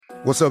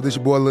What's up, this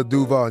your boy Lil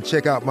Duval, and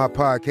check out my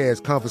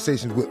podcast,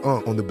 Conversations with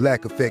Unc, on the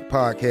Black Effect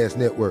Podcast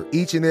Network.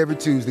 Each and every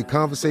Tuesday,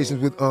 Conversations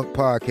with Unc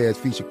podcast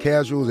feature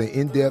casuals and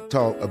in-depth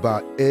talk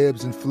about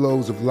ebbs and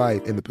flows of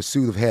life and the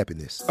pursuit of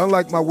happiness.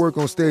 Unlike my work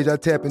on stage, I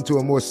tap into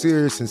a more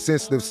serious and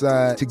sensitive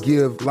side to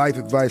give life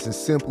advice and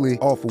simply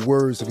offer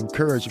words of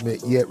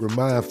encouragement, yet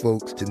remind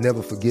folks to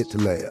never forget to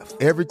laugh.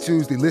 Every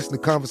Tuesday, listen to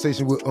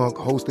Conversations with Unc,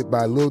 hosted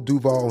by Lil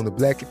Duval on the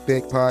Black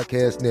Effect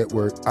Podcast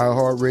Network,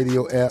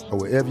 iHeartRadio app, or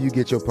wherever you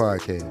get your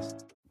podcasts.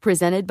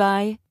 Presented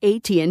by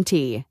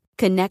AT&T.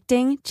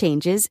 Connecting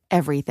changes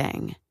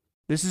everything.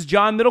 This is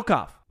John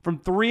Middlecoff from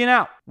 3 and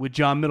Out with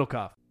John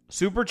Middlecoff.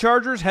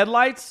 Superchargers,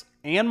 headlights,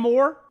 and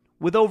more.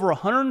 With over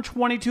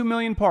 122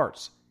 million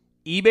parts,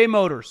 eBay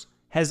Motors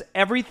has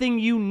everything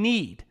you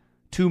need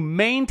to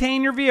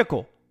maintain your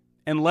vehicle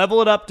and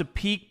level it up to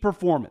peak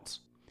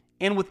performance.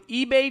 And with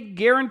eBay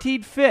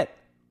Guaranteed Fit,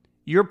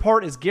 your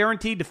part is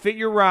guaranteed to fit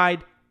your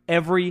ride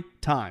every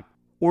time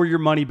or your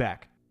money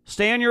back.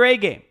 Stay on your A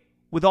game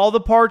with all the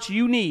parts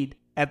you need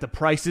at the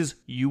prices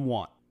you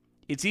want.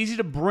 It's easy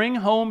to bring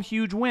home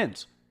huge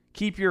wins.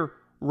 Keep your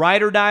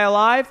ride or die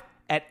alive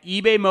at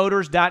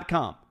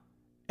ebaymotors.com.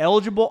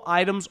 Eligible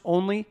items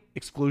only.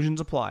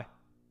 Exclusions apply.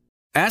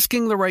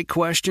 Asking the right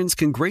questions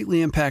can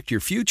greatly impact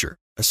your future,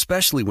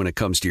 especially when it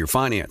comes to your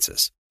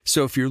finances.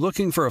 So if you're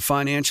looking for a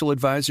financial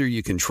advisor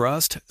you can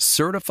trust,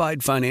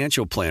 certified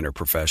financial planner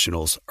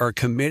professionals are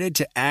committed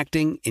to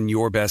acting in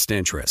your best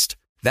interest.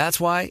 That's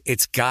why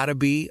it's got to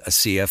be a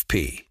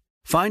CFP.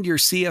 Find your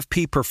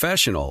CFP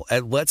professional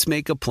at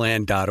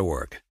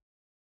letsmakeaplan.org.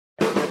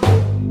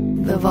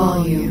 The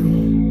Volume.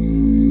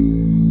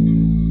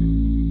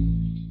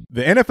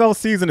 The NFL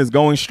season is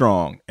going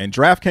strong, and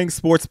DraftKings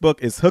Sportsbook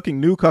is hooking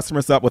new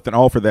customers up with an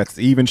offer that's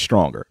even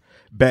stronger.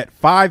 Bet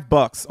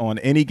 $5 on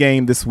any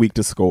game this week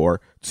to score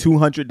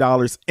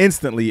 $200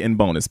 instantly in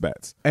bonus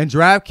bets. And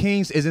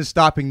DraftKings isn't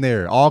stopping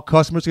there. All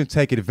customers can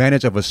take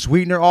advantage of a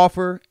sweetener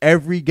offer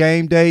every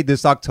game day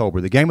this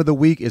October. The game of the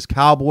week is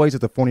Cowboys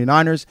at the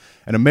 49ers,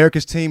 and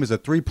America's team is a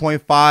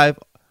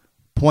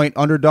 3.5-point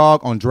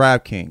underdog on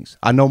DraftKings.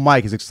 I know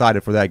Mike is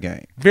excited for that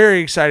game.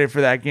 Very excited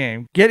for that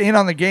game. Get in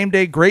on the game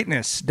day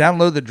greatness.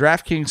 Download the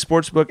DraftKings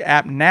Sportsbook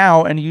app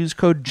now and use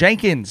code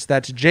Jenkins.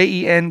 That's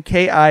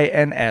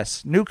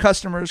Jenkins. New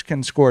customers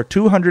can score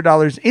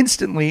 $200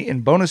 instantly in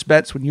bonus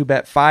bets when you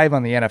bet $5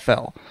 on the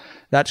NFL.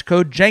 That's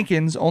code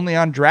Jenkins only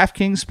on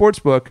DraftKings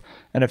Sportsbook,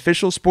 an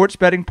official sports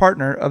betting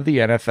partner of the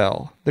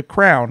NFL. The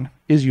crown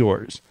is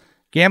yours.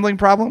 Gambling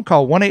problem?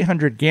 Call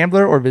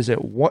 1-800-GAMBLER or visit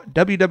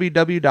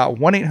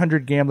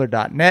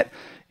www.1800gambler.net.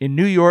 In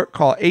New York,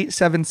 call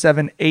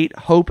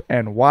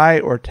 877-8-HOPE-NY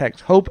or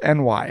text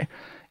HOPE-NY.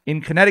 In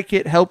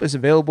Connecticut, help is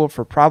available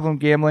for problem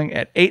gambling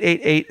at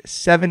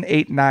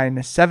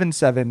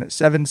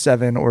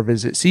 888-789-7777 or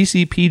visit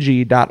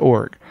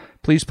ccpg.org.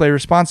 Please play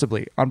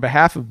responsibly. On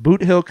behalf of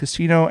Boot Hill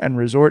Casino and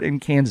Resort in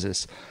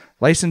Kansas,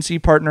 licensee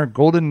partner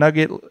Golden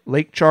Nugget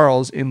Lake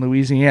Charles in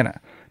Louisiana.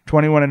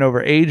 21 and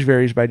over age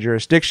varies by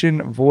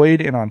jurisdiction.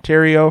 Void in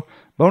Ontario.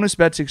 Bonus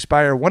bets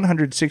expire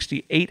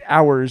 168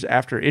 hours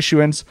after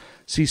issuance.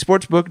 See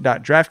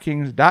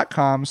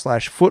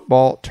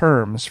sportsbook.draftkings.com/football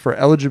terms for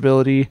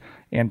eligibility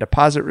and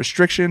deposit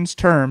restrictions,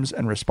 terms,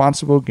 and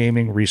responsible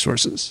gaming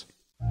resources.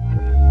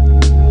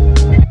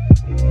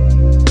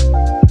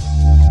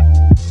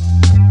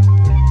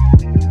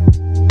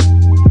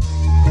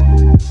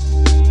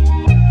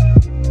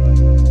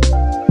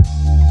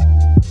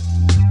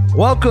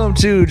 Welcome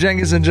to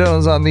Jenkins and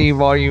Jonez on the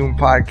Volume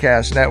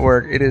Podcast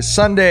Network. It is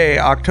Sunday,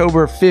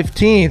 October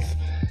 15th.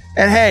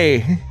 And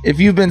hey, if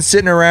you've been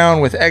sitting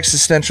around with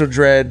existential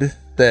dread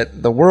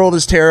that the world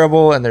is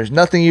terrible and there's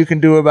nothing you can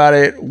do about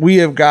it, we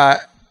have got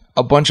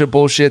a bunch of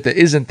bullshit that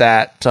isn't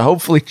that to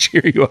hopefully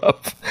cheer you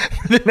up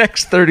for the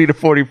next 30 to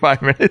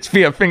 45 minutes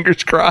via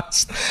fingers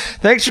crossed.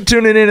 Thanks for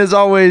tuning in as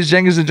always.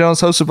 Jenkins and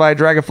Jonez, hosted by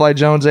Dragonfly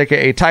Jones,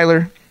 a.k.a.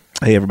 Tyler.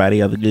 Hey, everybody,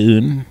 how's it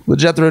going?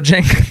 LeJethro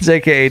Jenkins,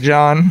 a.k.a.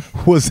 John.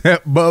 Was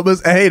that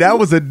Bubba's? Hey, that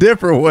was a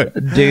different one.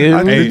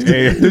 Dude.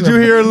 Did you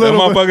hear a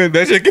little that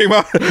that shit came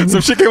out,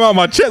 some shit came out of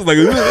my chest, like,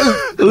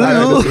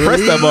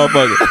 press that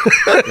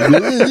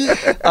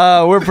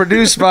motherfucker. We're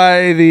produced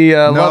by the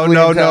lovely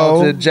and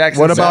talented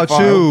Jackson. What about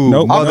Sapphire. you?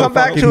 Nope. I'll come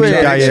back to it.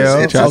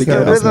 It's just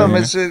the rhythm.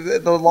 Man. It's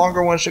the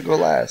longer one should go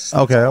last.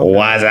 Okay.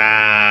 What's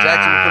up?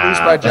 Jackson,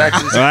 produced by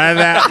Jackson.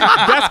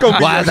 That's gonna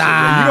be What's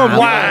up? You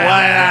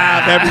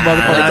gonna every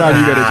motherfucking time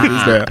you gotta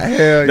introduce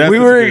that. We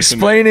were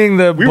explaining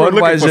the we were looking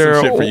for Budweiser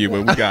some shit for you,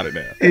 but we got it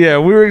now. Yeah,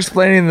 we were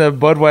explaining the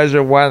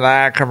Budweiser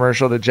Why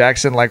commercial to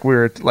Jackson like we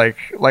were like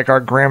our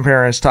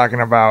grandparents talking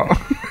about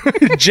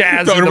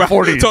jazz in the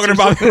 40s. Talking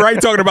about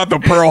the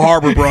Pearl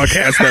Harbor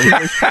broadcast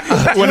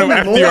that when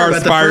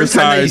FDR's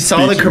fireside. You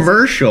saw the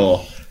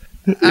commercial.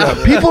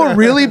 Yeah, people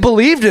really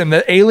believed him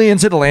that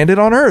aliens had landed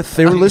on Earth.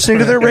 They were listening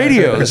to their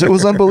radios. It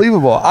was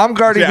unbelievable. I'm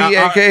Cardi B,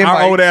 a.k.a. Our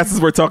Mike. old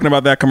asses were talking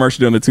about that commercial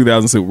during the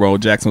 2000 Super Bowl.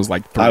 Jackson was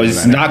like 3. I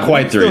was not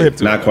quite 3.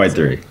 Not quite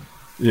 3.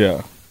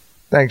 Yeah.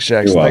 Thanks,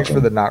 Jackson. Thanks for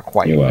the not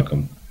quite. You're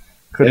welcome.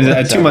 2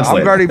 months I'm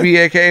later. Cardi B,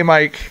 a.k.a.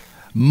 Mike.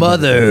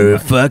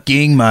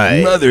 Motherfucking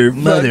Mike.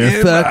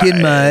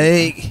 Motherfucking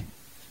Mike.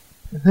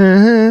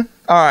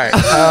 All right.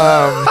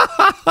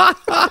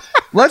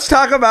 Let's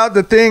talk about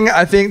the thing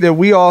I think that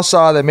we all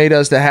saw that made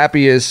us the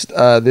happiest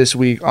this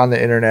week on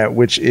the internet,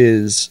 which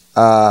is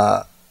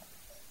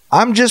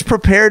I'm just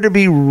prepared to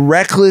be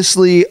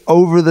recklessly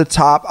over the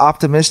top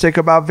optimistic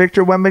about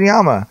Victor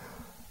Wembanyama.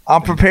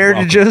 I'm prepared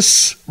to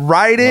just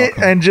ride it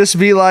and just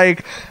be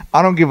like,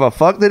 I don't give a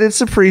fuck that it's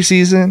the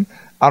preseason.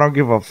 I don't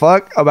give a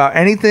fuck about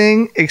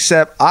anything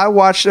except I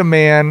watched a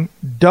man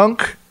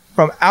dunk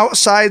from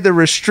outside the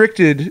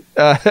restricted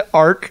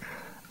arc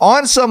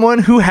on someone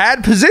who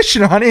had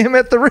position on him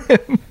at the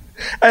rim.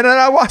 And then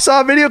I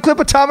saw a video clip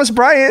of Thomas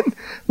Bryant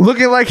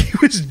looking like he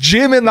was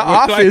Jim in the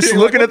office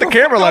looking at the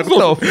camera like,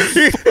 no.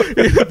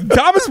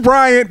 Thomas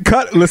Bryant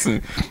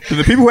listen, to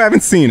the people who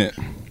haven't seen it,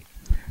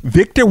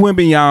 Victor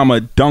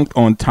Wembanyama dunked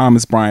on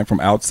Thomas Bryant from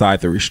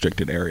outside the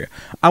restricted area.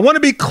 I want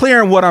to be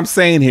clear in what I'm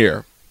saying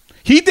here.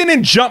 He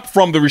didn't jump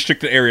from the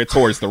restricted area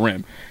towards the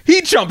rim.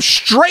 He jumped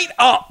straight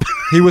up.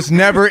 He was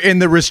never in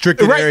the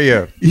restricted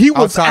area. He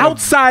was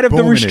outside of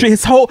the restricted.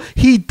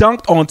 He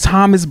dunked on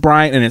Thomas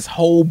Bryant, and his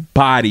whole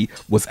body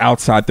was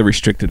outside the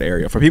restricted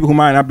area. For people who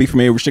might not be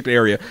familiar, restricted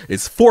area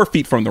is 4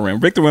 feet from the rim.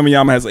 Victor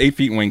Wembanyama has 8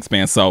 feet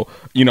wingspan, so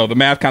the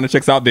math kind of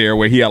checks out there,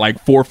 where he had like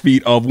 4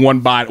 feet of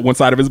one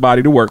side of his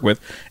body to work with,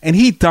 and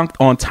he dunked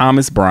on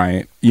Thomas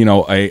Bryant.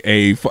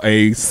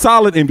 A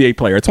solid NBA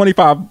player, a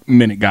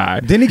 25-minute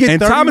guy. Didn't he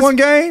get 31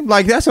 game?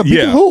 Like, that's a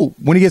big hoop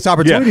when he gets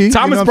opportunity. Yeah.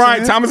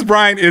 Thomas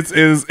Bryant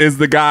is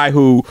the guy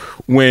who,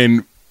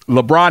 when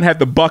LeBron had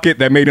the bucket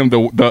that made him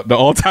the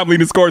all-time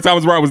leading scorer,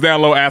 Thomas Bryant was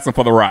down low asking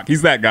for the rock.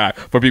 He's that guy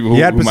for people who,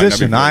 he had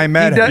position. I ain't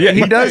mad at him.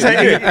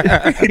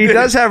 He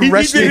does have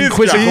resting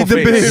quizzical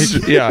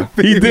face. Yeah,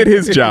 he did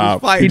his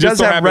job. He does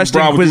have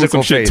resting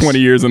quizzical face. 20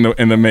 years in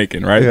the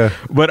making, right? Yeah.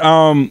 But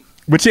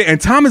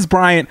and Thomas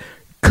Bryant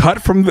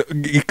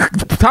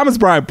Thomas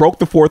Bryant broke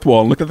the fourth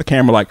wall and looked at the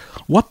camera like,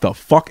 what the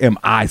fuck am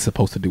I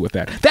supposed to do with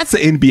that? That's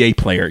an NBA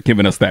player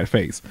giving us that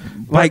face.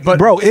 Like,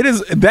 bro, it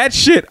is that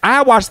shit.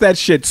 I watched that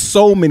shit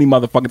so many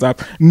motherfucking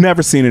times.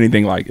 Never seen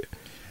anything like it.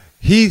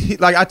 He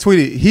like I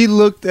tweeted, he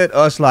looked at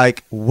us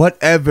like,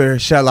 whatever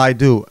shall I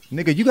do?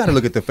 Nigga, you got to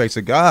look at the face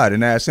of God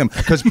and ask him,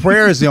 because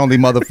prayer is the only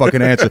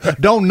motherfucking answer.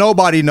 Don't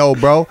nobody know,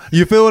 bro.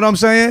 You feel what I'm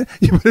saying?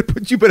 You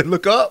better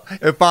look up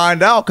and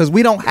find out, because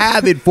we don't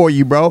have it for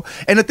you, bro.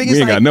 And the thing is,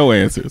 we ain't got no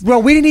answers. Bro,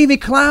 we didn't even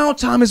clown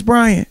Thomas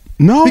Bryant.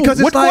 No,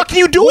 because what can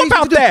you do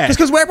about that? Just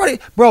because everybody,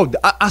 bro,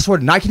 I swear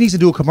Nike needs to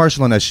do a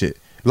commercial on that shit.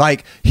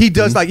 Like, he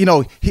does, like,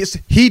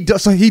 he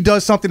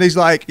does something. He's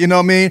like, you know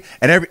what I mean?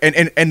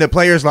 And the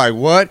player's like,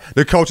 what?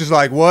 The coach is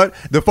like, what?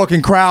 The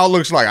fucking crowd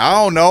looks like,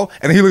 I don't know.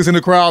 And he looks in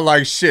the crowd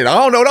like, shit,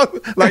 I don't know.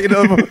 Like,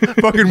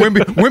 fucking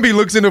Wimby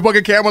looks in the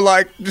fucking camera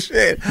like,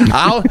 shit.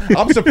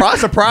 I'm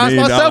surprised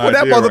myself with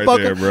that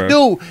motherfucker. Right there,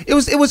 dude,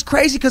 it was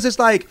crazy, because it's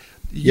like,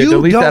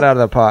 delete that out of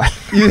the pot.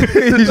 You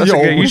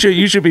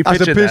should be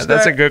pitching that.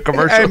 That's a good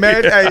commercial. Hey,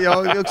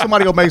 man,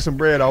 somebody go make some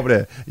bread over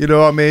there. You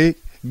know what I mean?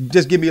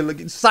 Just give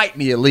me cite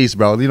me at least,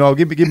 bro.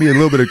 Give me a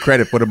little bit of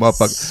credit for the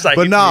motherfucker.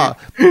 But nah,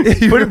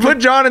 put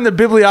John in the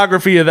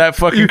bibliography of that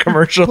fucking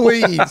commercial,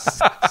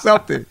 please.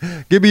 Something.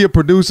 Give me a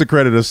producer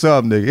credit or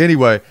something.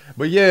 Anyway,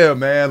 but yeah,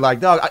 man. Like,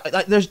 dog,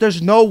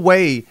 there's no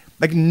way.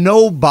 Like,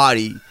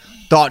 nobody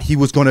thought he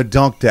was gonna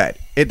dunk that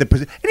at the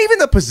and even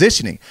the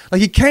positioning.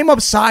 Like, he came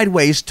up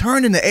sideways,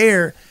 turned in the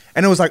air,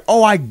 and it was like,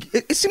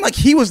 it seemed like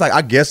he was like,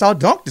 I guess I'll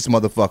dunk this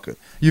motherfucker.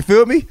 You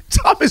feel me?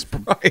 Thomas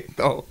Bryant,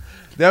 though.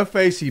 That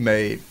face he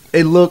made,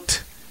 it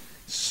looked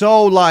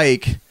so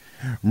like,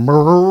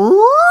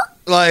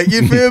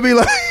 you feel me?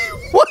 Like,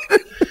 what?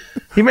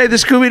 He made the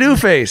Scooby-Doo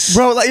face,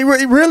 bro. Like,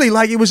 really,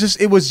 like, it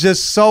was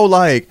just so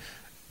like,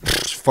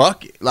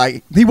 fuck it.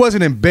 Like, he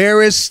wasn't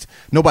embarrassed.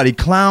 Nobody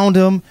clowned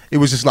him. It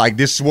was just like,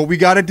 this is what we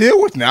got to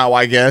deal with now,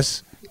 I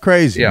guess.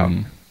 Crazy.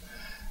 Yeah.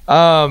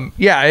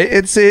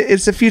 It's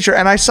the future,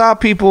 and I saw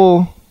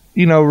people,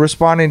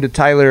 responding to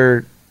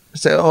Tyler.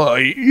 Say, oh,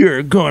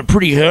 you're going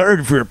pretty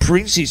hard for a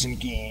preseason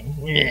game.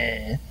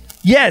 Yeah.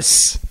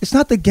 Yes. It's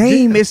not the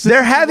game.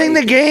 They're having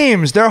the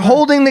games. They're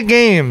holding the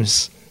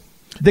games.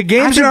 The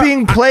games are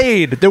being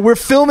played. That we're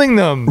filming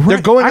them. Right.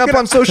 They're going up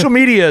on social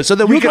media so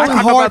that we can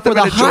talk about them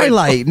for the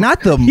highlight,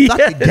 not the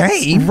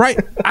game. Right.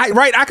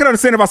 I can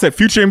understand if I said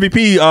future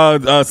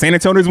MVP, San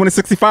Antonio's winning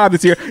 65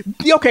 this year.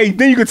 Okay,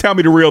 then you can tell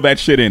me to reel that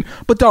shit in.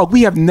 But dog,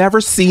 we have never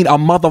seen a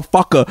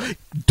motherfucker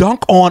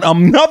dunk on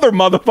another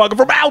motherfucker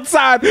from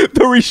outside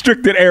the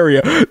restricted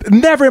area.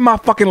 Never in my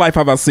fucking life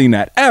have I seen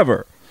that,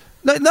 ever.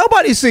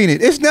 Nobody's seen it.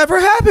 It's never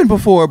happened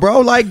before, bro.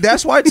 Like,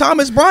 that's why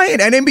Thomas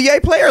Bryant, an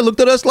NBA player, looked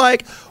at us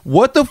like,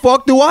 what the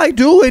fuck do I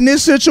do in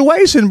this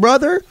situation,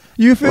 brother?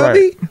 You feel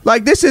me?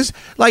 Like, this is,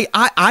 like,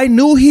 I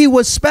knew he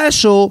was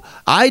special.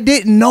 I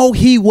didn't know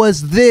he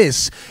was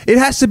this. It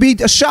has to be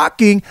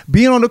shocking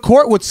being on the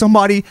court with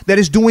somebody that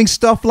is doing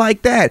stuff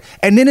like that.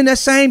 And then in that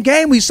same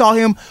game, we saw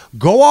him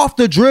go off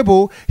the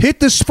dribble,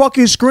 hit this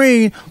fucking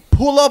screen,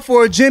 pull up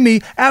for a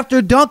Jimmy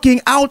after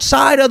dunking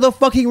outside of the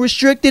fucking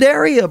restricted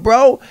area,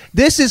 bro.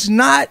 This is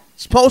not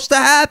supposed to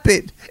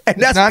happen. And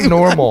that's not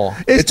normal.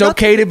 It's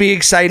okay to be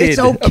excited. It's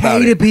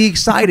okay to be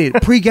excited.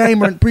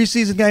 Pre-game or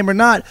preseason game or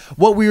not,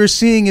 what we were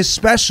seeing is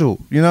special.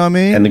 You know what I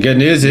mean? And the good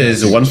news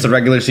is, once the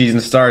regular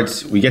season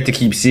starts, we get to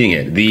keep seeing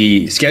it.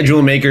 The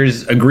schedule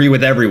makers agree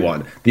with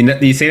everyone.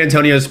 The San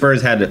Antonio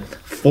Spurs had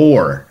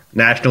 4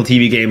 national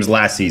TV games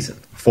last season.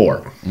 4.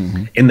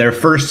 Mm-hmm. In their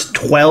first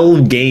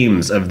 12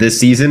 games of this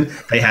season,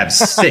 they have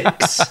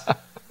 6.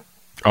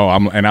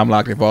 I'm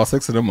locked in for all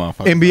 6 of them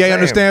motherfuckers. NBA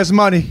understands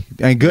money.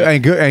 Ain't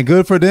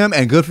good for them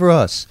and good for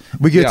us.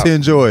 We get to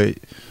enjoy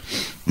it.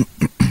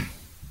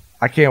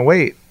 I can't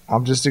wait.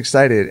 I'm just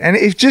excited. And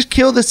just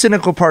kill the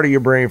cynical part of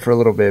your brain for a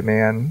little bit,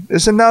 man.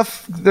 There's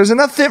enough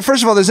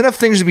first of all, there's enough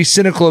things to be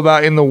cynical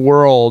about in the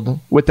world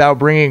without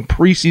bringing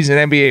preseason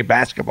NBA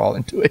basketball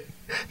into it.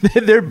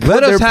 They're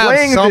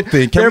playing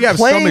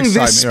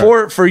the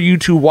sport for you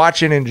to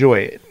watch and enjoy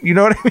it. You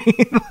know what I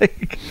mean?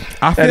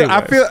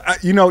 I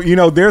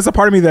feel there's a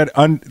part of me that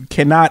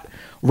cannot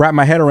wrap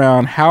my head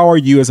around. How are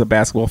you as a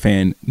basketball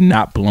fan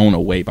not blown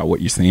away by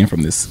what you're seeing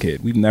from this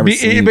kid? We've never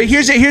seen. But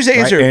here's the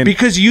answer. Right?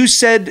 Because you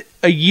said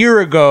a year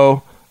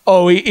ago,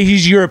 oh,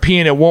 he's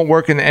European, it won't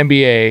work in the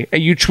NBA,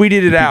 and you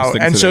tweeted it out,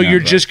 and so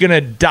you're just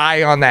gonna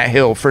die on that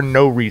hill for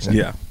no reason.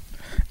 Yeah.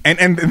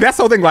 And that's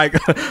the whole thing,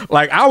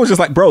 like I was just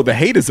like, bro, the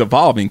hate is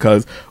evolving,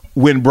 because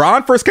when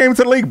Bron first came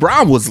into the league,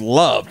 Bron was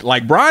loved.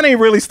 Like, Bron ain't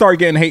really start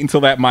getting hate until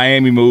that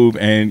Miami move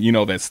and,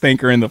 that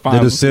stinker in the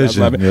finals. The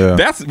decision, yeah.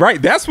 That's right.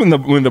 That's when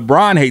the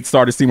Bron hate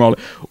started steamrolling.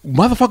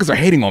 Motherfuckers are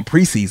hating on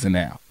preseason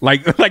now.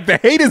 Like the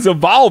hate is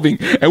evolving,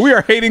 and we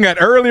are hating at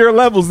earlier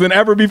levels than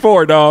ever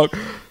before, dog.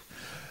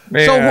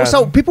 Man.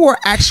 So people were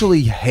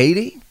actually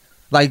hating?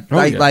 Like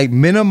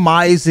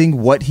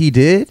minimizing what he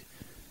did?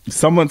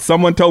 Someone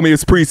told me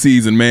it's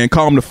preseason, man.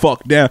 Calm the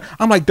fuck down.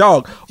 I'm like,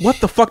 dog, what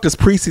the fuck does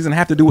preseason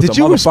have to do with the motherfucking Did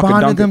you respond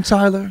Duncan? to them,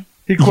 Tyler?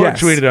 He quote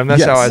tweeted him.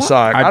 That's how I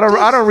saw it. I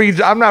don't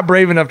read. I'm not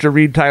brave enough to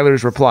read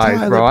Tyler's replies,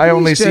 Tyler, bro. I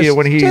only see it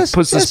when he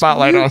puts the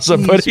spotlight on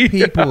somebody.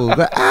 People,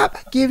 the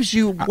app gives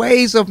you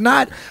ways of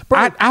not.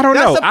 Bro, I don't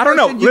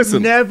know.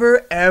 Listen,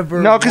 never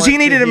ever. No, because he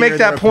needed to make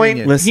that point.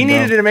 He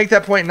needed to make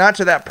that point not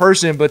to that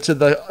person, but to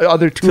the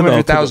other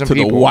 200,000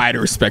 people, to the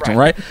wider spectrum,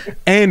 right?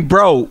 And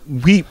bro,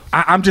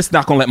 I'm just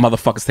not gonna let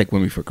motherfuckers take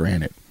women for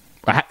granted.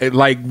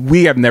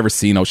 We have never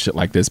seen no shit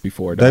like this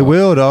before, dog. They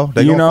will, though.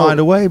 They gonna find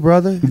a way,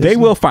 brother. They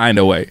will find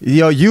a way.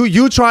 Yo,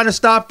 you trying to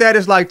stop that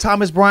is like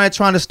Thomas Bryant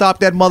trying to stop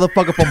that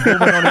motherfucker from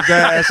booming on his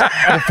ass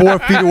from 4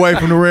 feet away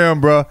from the rim,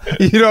 bro.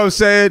 You know what I'm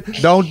saying?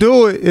 Don't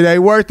do it. It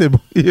ain't worth it.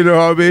 You know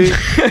what I mean?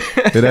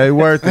 It ain't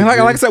worth it. And like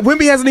I said,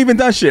 Wemby hasn't even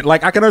done shit.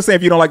 Like, I can understand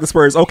if you don't like the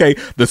Spurs. Okay,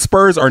 the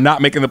Spurs are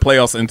not making the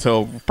playoffs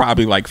until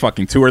probably like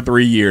fucking 2 or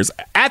 3 years.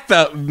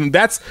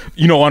 That's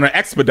on an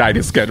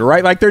expedited schedule,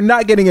 right? Like, they're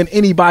not getting in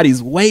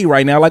anybody's way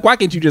right now. Like, why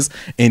can't you just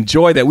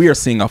enjoy that we are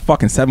seeing a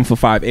fucking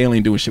 7'5"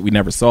 alien doing shit we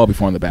never saw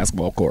before on the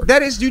basketball court?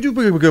 You do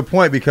bring up a good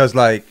point, because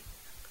like,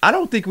 I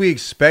don't think we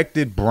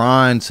expected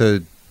Bron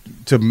to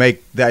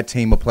make that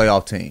team a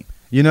playoff team.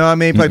 You know what I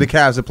mean? Play the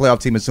Cavs a playoff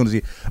team as soon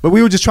as but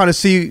we were just trying to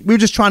see. We were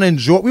just trying to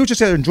enjoy. We were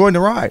just enjoying the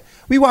ride.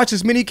 We watched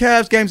as many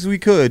Cavs games as we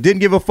could. Didn't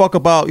give a fuck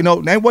about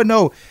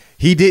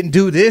he didn't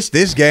do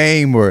this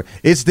game, or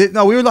it's this.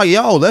 No, we were like,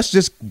 yo,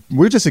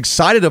 we're just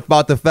excited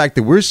about the fact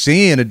that we're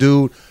seeing a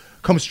dude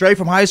come straight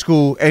from high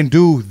school and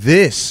do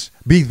this,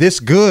 be this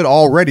good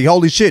already.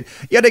 Holy shit.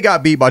 Yeah, they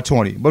got beat by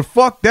 20, but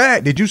fuck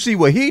that. Did you see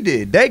what he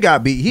did? They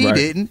got beat. He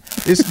didn't.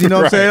 It's, what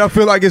I'm saying? I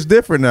feel like it's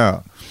different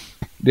now.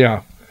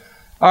 Yeah.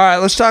 All right,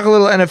 let's talk a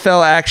little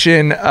NFL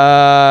action.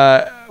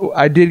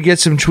 I did get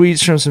some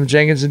tweets from some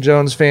Jenkins and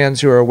Jonez fans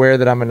who are aware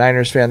that I'm a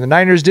Niners fan. The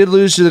Niners did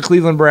lose to the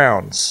Cleveland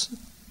Browns,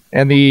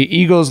 and the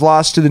Eagles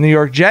lost to the New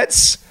York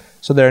Jets.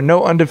 So there are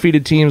no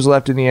undefeated teams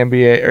left in the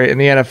NBA or in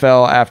the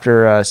NFL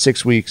after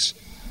 6 weeks.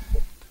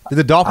 Did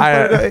the Dolphins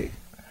play today?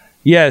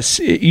 Yes,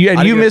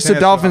 you missed the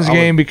Dolphins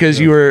game because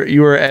you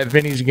were at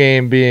Vinny's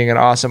game being an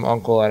awesome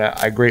uncle, and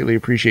I greatly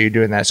appreciate you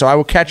doing that. So I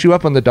will catch you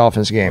up on the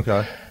Dolphins game.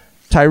 Okay.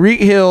 Tyreek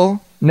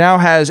Hill now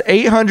has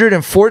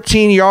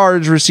 814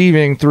 yards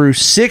receiving through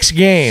 6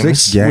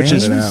 games, which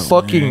is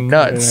fucking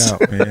nuts.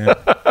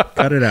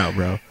 Cut it out,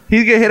 bro.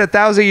 He's going to hit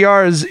 1,000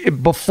 yards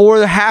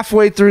before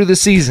halfway through the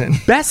season.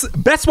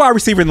 Best wide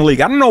receiver in the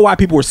league. I don't know why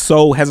people were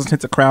so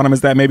hesitant to crown him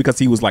as that. Maybe because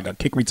he was like a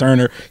kick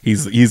returner.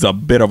 He's a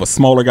bit of a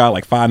smaller guy,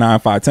 like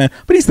 5'9", 5'10",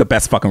 but he's the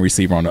best fucking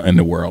receiver in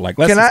the world. Like,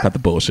 let's just cut the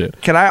bullshit.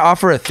 Can I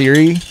offer a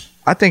theory?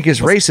 I think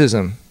it's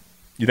racism.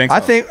 You think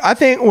so? I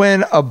think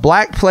when a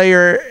black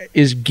player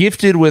is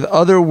gifted with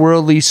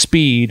otherworldly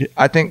speed,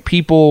 I think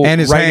people and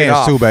his write it hands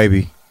off. too,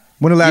 baby.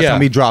 When the last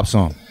time he dropped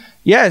some?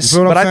 Yes,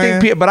 but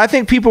I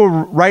think people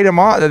write him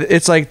off.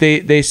 It's like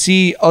they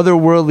see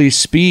otherworldly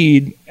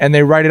speed and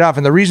they write it off.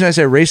 And the reason I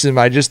say racism,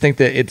 I just think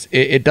that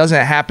it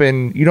doesn't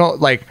happen. You don't,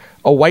 like,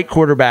 a white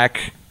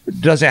quarterback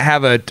doesn't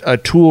have a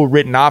tool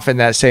written off in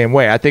that same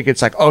way. I think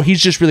it's like, oh,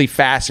 he's just really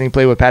fast and he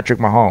played with Patrick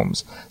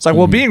Mahomes. It's like,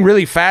 well, being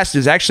really fast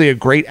is actually a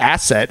great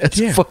asset as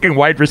a fucking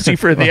wide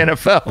receiver in the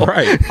NFL.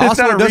 Right. It's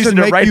also, not a it doesn't reason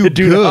to make write you the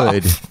dude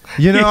good. off.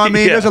 You know what I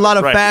mean? There's a lot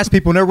of fast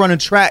people and they're running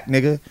track,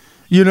 nigga.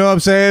 You know what I'm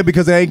saying?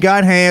 Because they ain't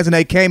got hands and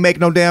they can't make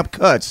no damn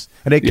cuts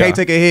and they can't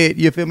take a hit.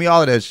 You feel me?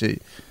 All of that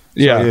shit. So,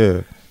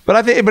 yeah.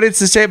 But it's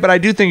the same. But I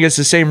do think it's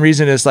the same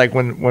reason as like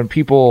when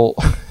people,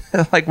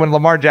 like when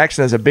Lamar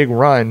Jackson has a big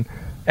run,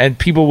 and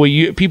people would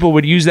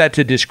use that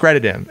to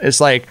discredit him.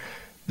 It's like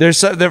there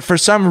for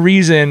some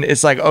reason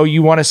it's like, oh,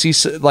 you want to see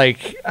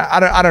like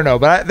I don't know,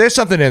 but there's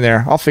something in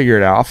there. I'll figure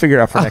it out. I'll figure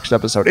it out for next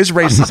episode. It's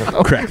racism.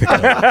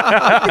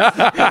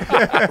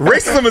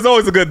 Racism is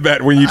always a good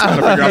bet when you try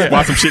to figure out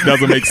why some shit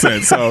doesn't make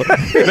sense. So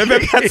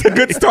that's a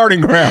good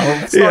starting point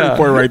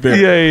right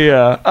there.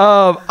 Yeah.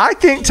 I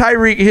think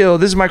Tyreek Hill.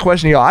 This is my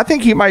question to y'all. I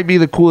think he might be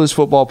the coolest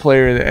football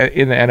player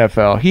in the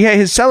NFL. He had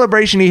his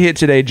celebration he hit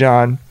today,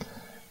 John.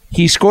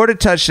 He scored a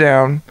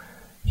touchdown.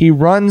 He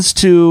runs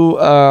to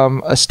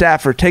a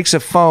staffer, takes a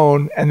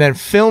phone, and then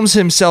films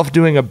himself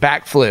doing a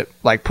backflip.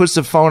 Like puts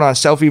the phone on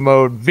selfie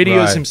mode,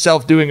 videos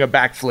himself doing a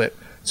backflip.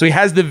 So he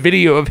has the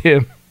video of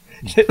him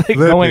like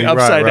going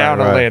upside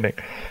down and landing.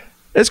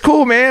 It's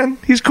cool, man.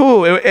 He's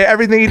cool.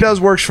 Everything he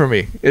does works for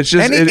me. It's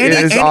just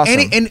it's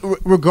awesome. And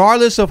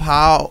regardless of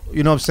how,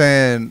 you know what I'm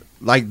saying,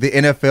 like the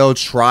NFL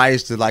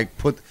tries to like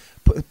put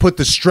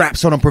the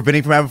straps on him,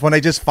 preventing from having fun.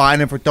 They just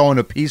fine him for throwing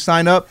a peace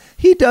sign up.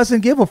 He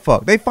doesn't give a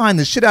fuck. They find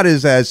the shit out of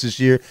his ass this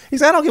year. He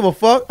said, I don't give a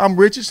fuck. I'm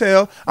rich as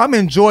hell. I'm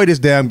enjoy this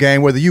damn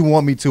game whether you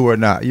want me to or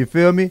not. You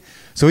feel me?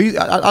 So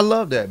I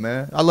love that,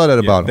 man. I love that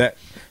about him.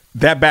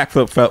 That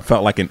backflip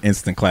felt like an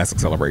instant classic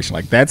celebration.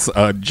 Like that's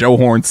a Joe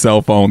Horn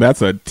cell phone.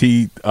 That's a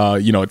T.O.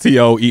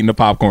 eating the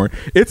popcorn.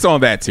 It's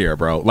on that tier,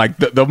 bro. Like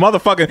the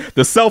motherfucking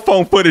the cell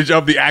phone footage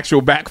of the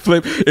actual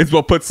backflip is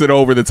what puts it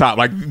over the top.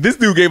 Like this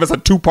dude gave us a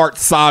 2-part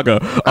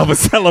saga of a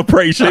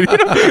celebration. You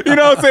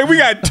know what I'm saying? We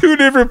got 2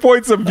 different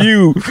points of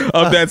view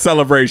of that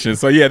celebration.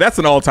 So yeah, that's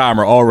an all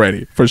timer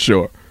already for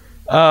sure.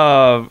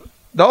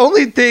 The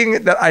only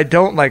thing that I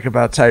don't like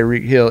about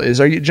Tyreek Hill is,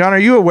 are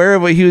you aware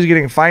of what he was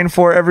getting fined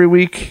for every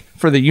week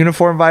for the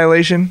uniform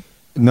violation?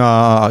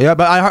 No, yeah,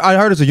 but I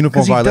heard it's a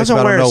uniform violation. He doesn't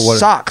but I wear don't know what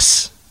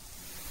socks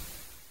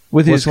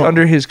with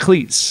under his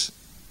cleats.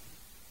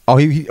 Oh,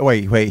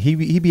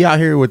 he be out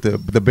here with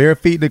the bare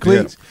feet and the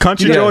cleats. Yeah.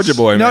 Country Georgia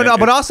boy. No, man. no,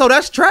 but also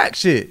that's track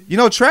shit. You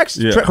know, correct.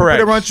 People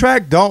that run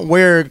track don't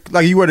wear,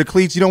 like, you wear the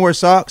cleats, you don't wear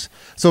socks.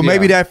 So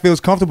maybe that feels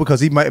comfortable because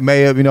he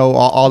may have,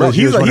 all those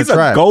years running track.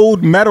 He's a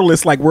gold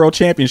medalist, like world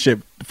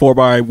championship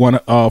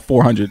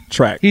 4x400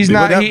 track. He's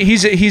not.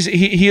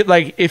 He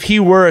like if he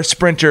were a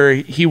sprinter,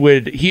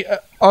 he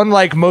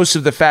unlike most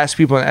of the fast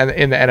people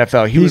in the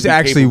NFL, he's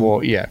actually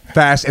capable,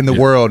 fast in the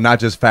world, not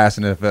just fast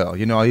in the NFL.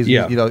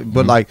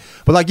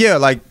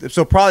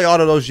 So probably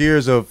all of those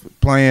years of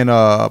playing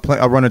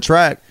running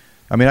track.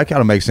 I mean, that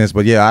kind of makes sense,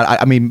 but yeah,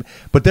 I mean,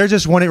 but they're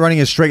just running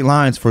in straight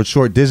lines for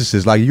short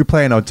distances. Like you're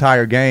playing an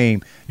entire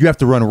game, you have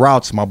to run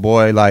routes, my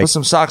boy. Like put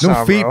some socks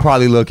on, feet bro.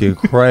 Probably looking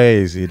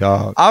crazy,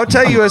 dog. I'll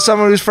tell you, as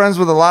someone who's friends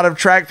with a lot of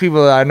track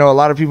people, I know a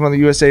lot of people on the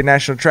USA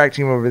national track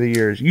team over the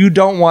years. You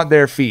don't want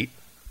their feet.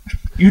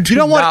 You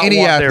don't want any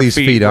athlete's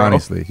feet,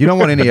 honestly. You don't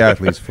want any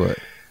athlete's foot.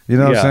 You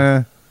know what I'm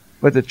saying?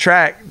 But that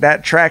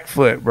track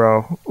foot,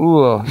 bro.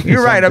 Ooh,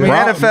 you're right. I mean,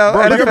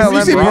 NFL.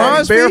 You see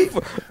Bron's feet?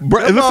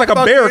 It looks like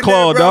a bear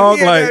claw,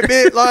 dog.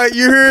 Like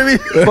you hear me?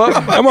 That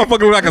motherfucker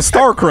look like a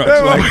star crutch.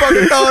 Some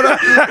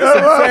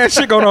sad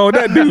shit going on with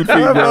that dude feet,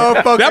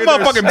 bro. That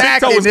motherfucking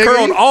big toe is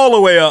curled all the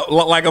way up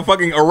like a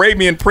fucking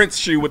Arabian Prince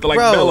shoe with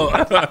bellow.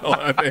 I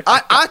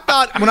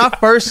thought when I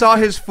first saw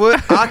his foot,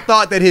 I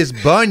thought that his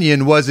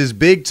bunion was his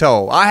big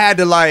toe. I had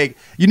to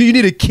you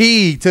need a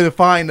key to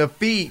find the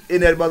feet in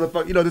that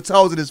motherfucker. The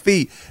toes of his feet.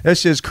 That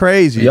shit's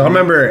crazy. Y'all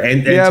remember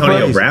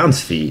Antonio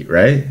Brown's feet,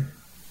 right?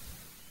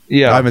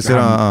 Yeah. I haven't seen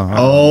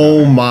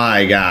Oh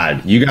my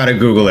God. You got to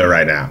Google it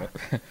right now.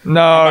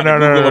 No.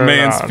 A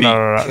man's feet.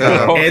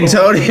 No.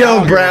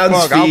 Antonio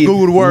Brown's feet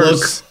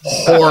look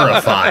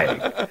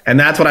horrifying. And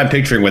that's what I'm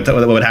picturing with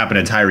what would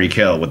happen to Tyreek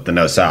Hill with the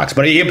no socks.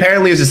 But he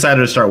apparently has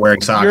decided to start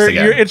wearing socks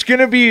again. It's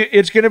gonna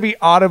be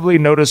audibly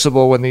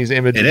noticeable when these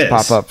images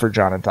pop up for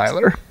John and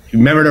Tyler.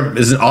 Remember,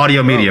 this is an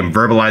audio medium.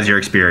 Verbalize your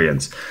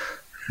experience.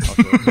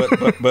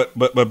 Okay,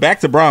 but back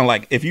to Brown.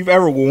 Like, if you've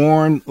ever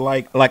worn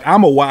like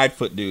I'm a wide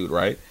foot dude,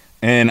 right?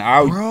 And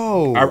I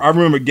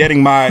remember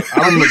getting a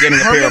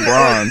pair of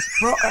Browns.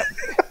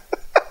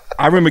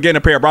 I remember getting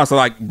a pair of Browns. So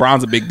like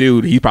Brown's a big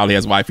dude. He probably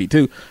has wide feet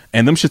too.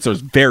 And them shits are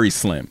very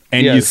slim.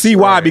 And you see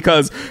why?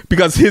 Because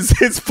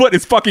his foot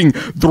is fucking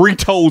 3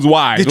 toes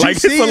wide. Like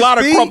it's a lot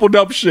of crumpled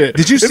up shit.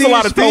 Did you see a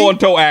lot of toe on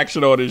toe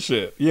action on this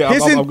shit. Yeah, I'm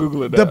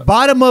Googling that. The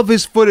bottom of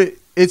his foot,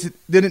 the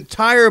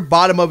entire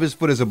bottom of his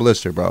foot is a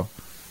blister, bro.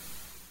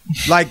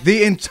 Like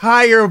the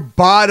entire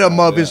bottom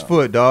of his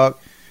foot, dog.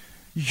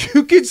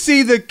 You can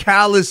see the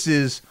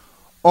calluses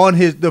on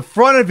the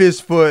front of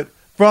his foot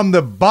from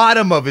the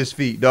bottom of his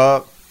feet,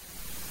 dog.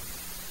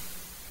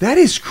 That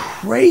is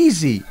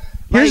crazy.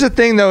 Here's the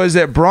thing, though, is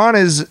that Braun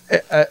is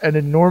an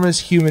enormous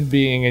human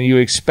being, and you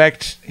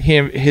expect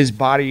his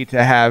body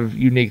to have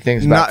unique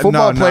things about it.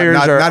 Football players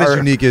are not as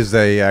unique as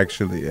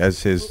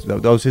his.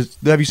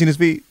 Have you seen his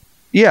feet?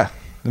 Yeah.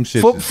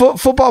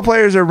 Football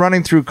players are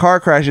running through car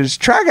crashes.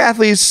 Track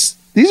athletes,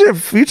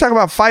 you talk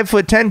about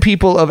 5'10"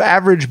 people of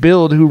average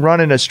build who run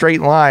in a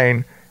straight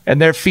line. And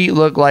their feet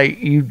look like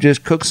you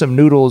just cooked some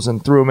noodles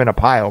and threw them in a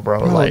pile, bro.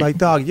 Like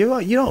dog, you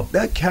don't.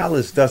 That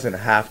callus doesn't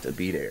have to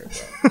be there.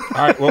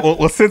 All right.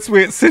 Well, since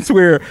we're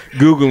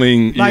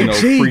googling,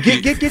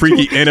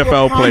 freaky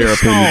NFL player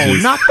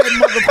opinions, knock that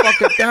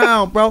motherfucker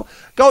down, bro.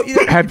 Go,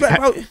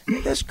 bro.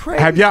 That's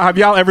crazy. Have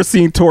y'all ever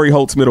seen Torrey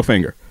Holt's middle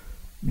finger?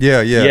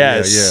 Yeah.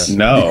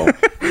 No.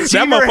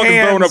 That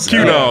motherfucker's throwing up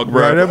Q-Dog,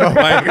 bro.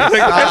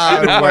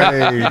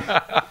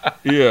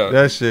 Yeah,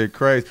 that shit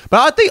crazy.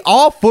 But I think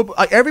all football,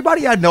 like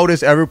everybody I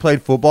noticed ever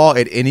played football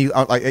at any,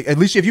 like at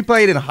least if you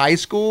played in high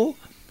school,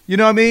 you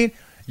know what I mean?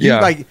 You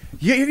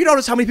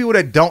notice how many people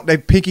their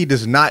pinky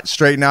does not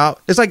straighten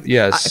out. It's like,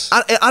 yes,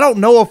 I don't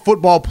know a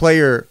football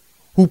player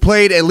who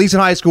played at least in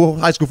high school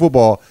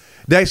football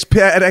that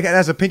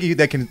has a pinky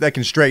that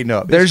can straighten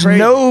up. There's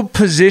no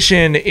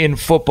position in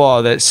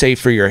football that's safe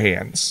for your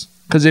hands.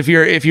 Because if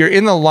you're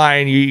in the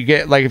line, you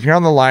get if you're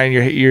on the line,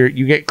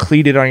 you get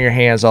cleated on your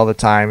hands all the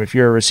time. If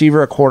you're a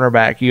receiver, a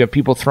cornerback, you have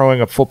people throwing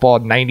a football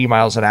 90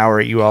 miles an hour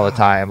at you all the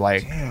time.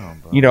 If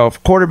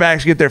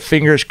quarterbacks get their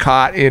fingers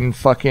caught in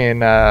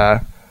fucking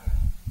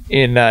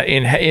in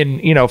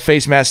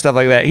face mask, stuff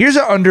like that. Here's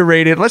an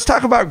underrated. Let's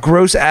talk about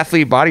gross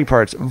athlete body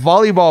parts.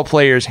 Volleyball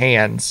players'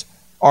 hands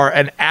are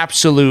an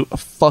absolute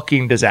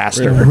fucking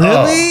disaster.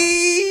 Really?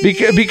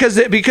 Because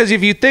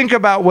if you think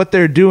about what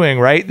they're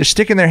doing, right? They're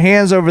sticking their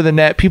hands over the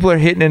net. People are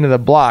hitting into the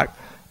block.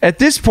 At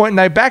this point,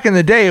 back in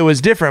the day, it was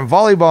different.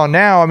 Volleyball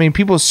now, I mean,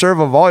 people serve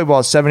a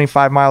volleyball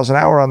 75 miles an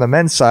hour on the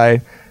men's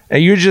side,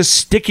 and you're just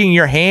sticking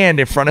your hand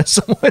in front of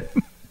someone,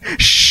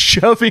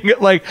 shoving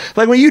it like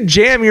when you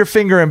jam your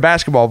finger in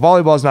basketball.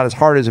 Volleyball is not as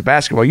hard as a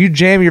basketball. You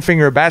jam your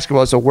finger in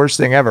basketball, it's the worst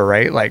thing ever,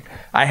 right? Like,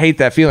 I hate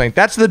that feeling.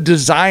 That's the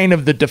design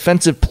of the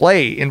defensive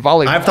play in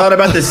volleyball. I've thought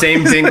about the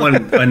same thing when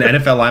an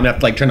NFL lineman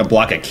trying to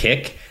block a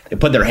kick. They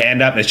put their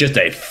hand up, and it's just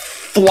a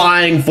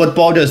flying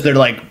football. Just their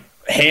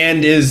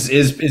hand is.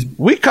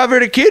 We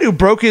covered a kid who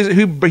broke his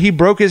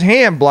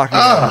hand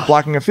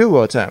blocking a field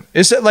goal attempt.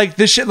 It's like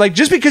this shit. Like,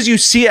 just because you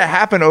see it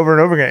happen over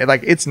and over again,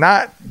 it's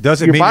not.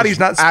 Doesn't your mean body's it's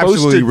not supposed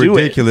absolutely to do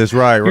ridiculous. It.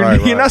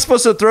 Right. You're not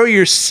supposed to throw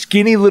your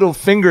skinny little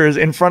fingers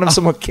in front of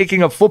someone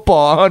kicking a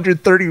football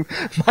 130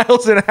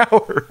 miles an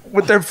hour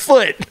with their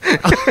foot.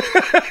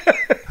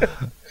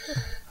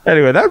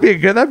 Anyway, that would be a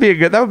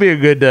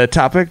good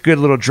topic. Good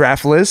little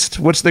draft list.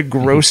 What's the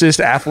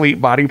grossest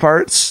athlete body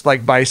parts,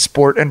 by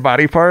sport and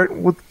body part?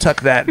 We'll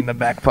tuck that in the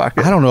back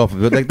pocket. I don't know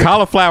if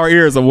cauliflower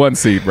ear is a 1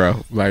 seed,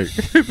 bro. And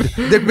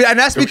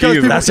that's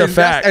because that's a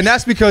fact. And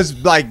that's because,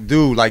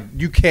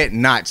 you can't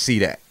not see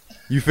that.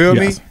 You feel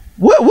me?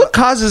 What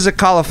causes a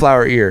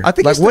cauliflower ear? I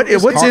think what's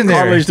in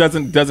there?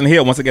 Cartilage doesn't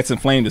heal. Once it gets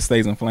inflamed, it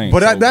stays inflamed.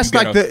 But so that's you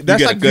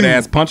get a good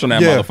ass punch on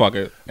that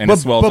motherfucker, and it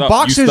swells up. But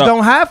boxers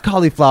don't have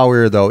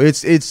cauliflower ear though.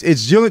 It's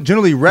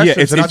generally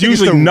wrestlers. Yeah, it's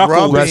usually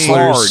knuckle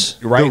wrestlers,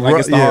 hard, right?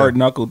 It's the hard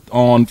knuckle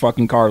on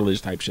fucking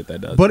cartilage type shit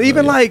that does. But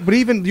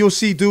even you'll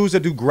see dudes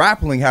that do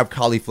grappling have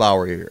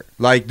cauliflower ear.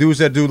 Like dudes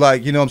that do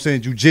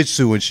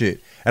jiu-jitsu and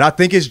shit. And I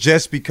think it's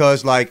just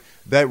because that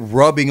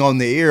rubbing on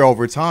the ear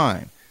over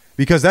time.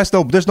 Because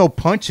there's no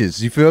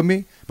punches, you feel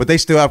me? But they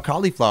still have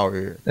cauliflower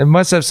ear. It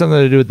must have something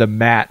to do with the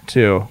mat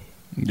too.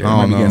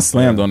 Yeah, getting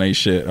slammed on they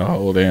shit a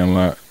whole damn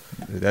lot.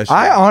 I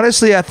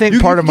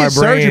think part of my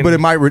brain, surgery, but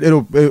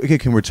it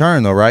can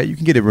return though, right? You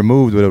can get it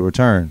removed, but it'll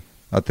return.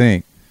 I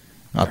think.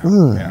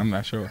 I'm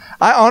not sure.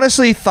 I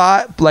honestly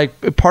thought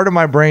part of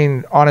my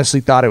brain honestly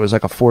thought it was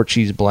like a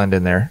 4-cheese blend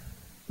in there.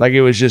 Like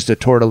it was just a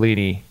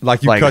tortellini.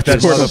 Like you cut that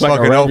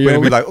motherfucker open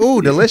and be like,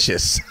 ooh,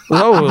 delicious.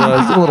 Oh,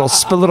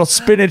 a little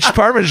spinach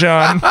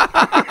parmesan.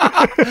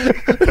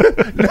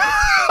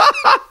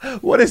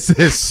 What is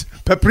this?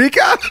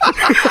 Paprika?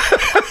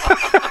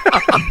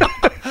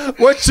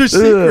 What's your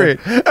secret?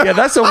 Yeah,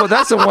 that's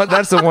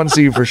the 1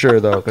 C for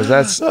sure though, because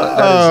that is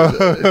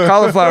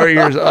cauliflower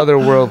ear is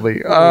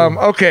otherworldly.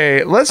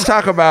 Okay, let's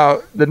talk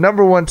about the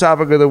number one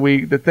topic of the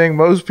week, the thing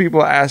most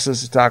people ask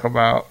us to talk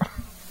about.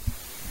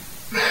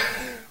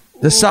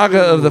 The saga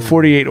of the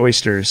 48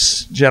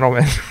 Oysters,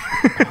 gentlemen.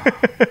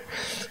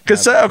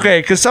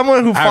 Because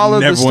someone who followed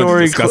the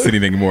story, discuss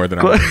anything more than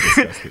I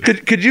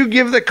could you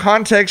give the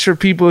context for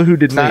people who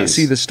did not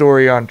see the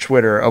story on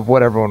Twitter of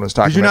what everyone was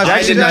talking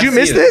about? Did you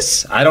miss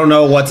this? I don't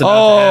know what's about to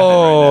happen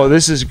right now.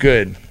 This is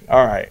good.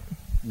 All right,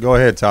 go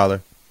ahead,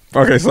 Tyler.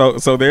 Okay,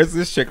 so there's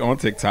this chick on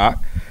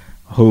TikTok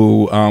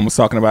who was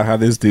talking about how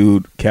this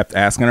dude kept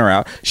asking her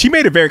out. She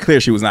made it very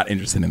clear she was not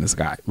interested in this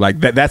guy.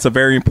 That's a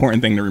very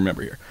important thing to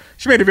remember here.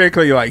 She made it very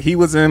clear, he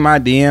was in my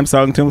DMs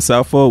talking to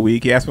himself for a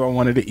week. He asked what I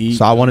wanted to eat.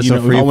 So I wanted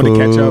some free food. I wanted to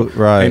catch up.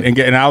 Right.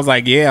 And I was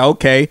like, yeah,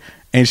 okay.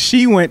 And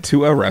she went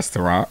to a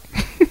restaurant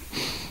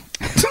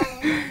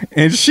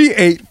and she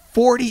ate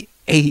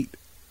 48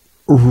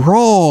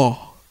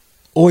 raw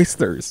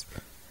oysters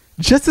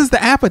just as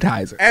the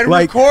appetizer. And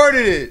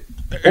recorded it.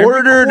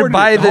 Ordered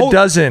by the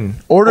dozen.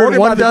 Ordered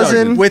one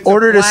dozen,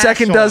 ordered a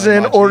second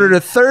dozen, ordered a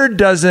third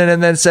dozen,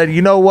 and then said,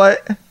 you know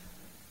what?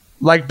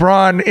 Like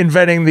Braun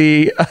inventing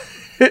the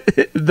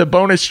the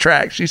bonus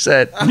track. She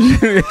said,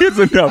 here's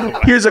another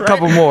one. Here's a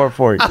couple more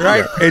for you.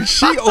 Right. And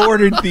she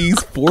ordered these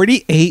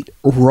 48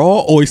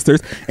 raw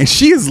oysters, and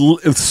she has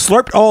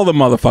slurped all the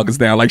motherfuckers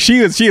down. Like she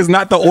is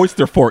not the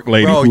oyster fork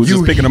lady who's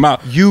just picking them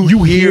out. You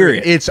hear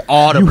it. It's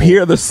audible. You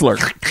hear the slurp,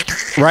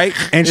 right?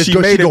 And she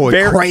made it going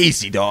very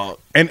crazy, dog.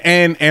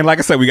 And like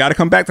I said, we got to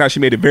come back to how she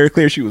made it very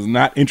clear she was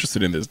not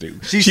interested in this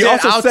dude. She said,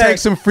 "I'll take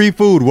some free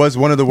food." Was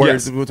one of the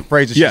words, Yes. the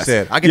phrases Yes. she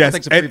said. I can Yes.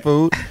 take some free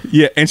food.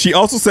 Yeah, and she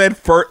also said,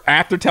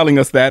 after telling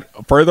us that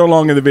further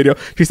along in the video,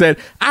 she said,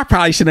 "I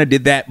probably shouldn't have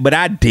did that, but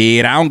I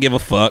did. I don't give a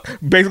fuck."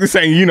 Basically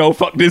saying,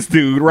 fuck this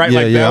dude, right?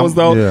 That was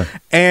though. Yeah.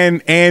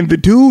 And the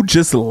dude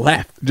just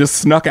left, just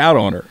snuck out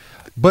on her.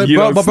 But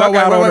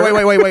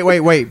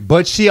wait.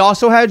 But she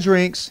also had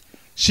drinks.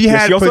 She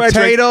had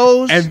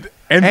potatoes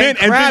and then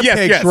crab yes,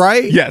 cakes,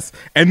 right? Yes.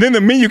 And then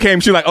the menu came.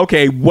 She's like,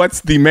 "Okay,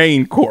 what's the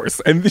main course?"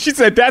 And she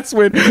said that's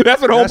when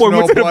homeboy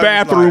went to the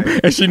bathroom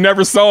and she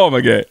never saw him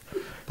again.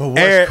 But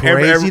what's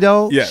crazy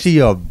though? Yes. She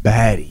a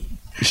baddie.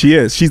 She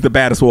is. She's the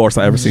baddest walrus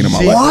I've ever seen in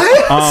my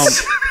life.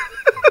 What?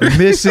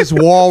 Mrs.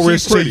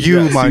 Walrus to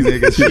you, my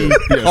nigga. She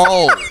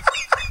cold.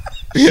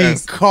 She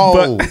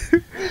cold.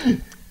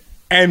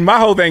 And my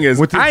whole thing is,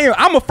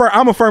 I'm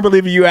a firm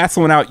believer. You ask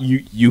someone out,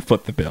 you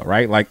foot the bill,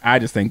 right? Like I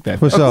just think that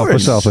for sure.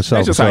 That's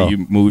just how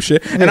you move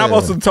shit. And I've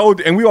also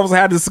told, and we also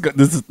had this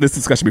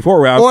discussion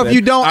before. Or if you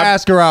don't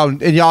ask her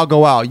out and y'all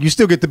go out, you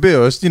still get the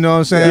bills. You know what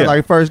I'm saying?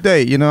 Like first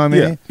date. You know what I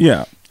mean?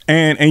 Yeah.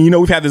 And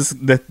we've had this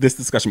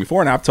discussion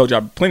before, and I've told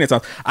y'all plenty of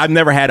times. I've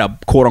never had a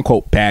quote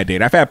unquote bad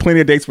date. I've had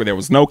plenty of dates where there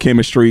was no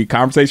chemistry,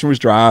 conversation was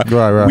dry.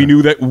 Right. We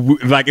knew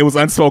that it was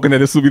unspoken that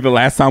this would be the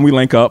last time we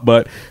link up.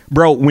 But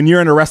bro, when you're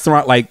in a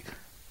restaurant, like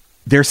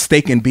there's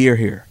steak and beer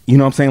here. You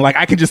know what I'm saying? Like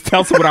I can just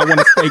tell someone I want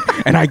a steak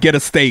and I get a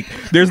steak.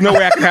 There's no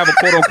way I can have a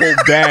quote unquote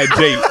bad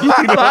date.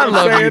 You know I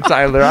love you,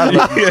 Tyler. I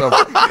love you so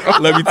much.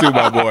 Love you too,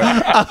 my boy.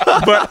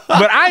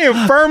 But I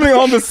am firmly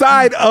on the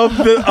side of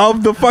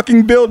the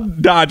fucking bill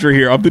dodger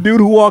here, of the dude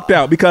who walked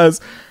out, because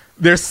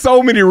there's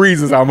so many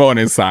reasons I'm on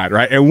his side,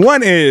 right? And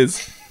one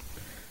is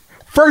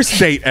first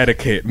date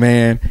etiquette,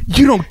 man.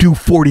 You don't do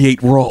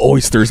 48 raw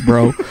oysters,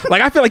 bro.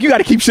 Like, I feel like you got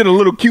to keep shit a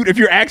little cute if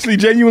you're actually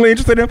genuinely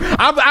interested in him.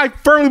 I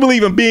firmly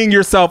believe in being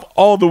yourself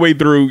all the way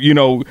through,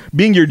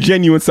 being your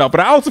genuine self.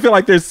 But I also feel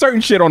like there's certain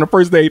shit on the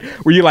first date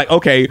where you're like,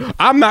 okay,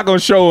 I'm not going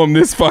to show him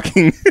this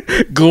fucking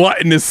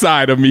gluttonous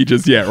side of me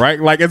just yet, right?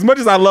 Like, as much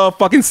as I love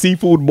fucking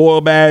seafood boil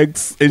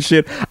bags and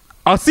shit,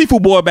 a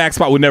seafood boil bag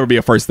spot would never be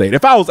a first date.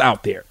 If I was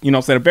out there, I'm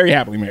saying, I'm very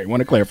happily married.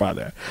 Want to clarify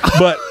that.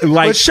 But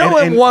like, but show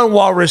him one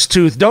walrus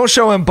tooth. Don't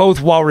show him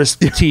both walrus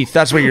teeth.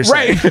 That's what you're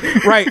saying.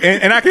 Right.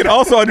 And I can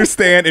also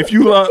understand if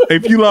you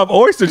love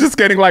oysters, just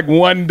getting like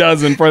 1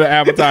 dozen for the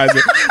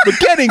appetizer, but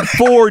getting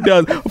 4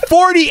 dozen,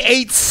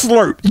 48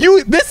 slurp.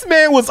 This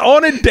man was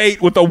on a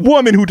date with a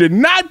woman who did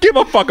not give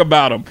a fuck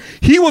about him.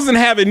 He wasn't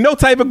having no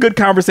type of good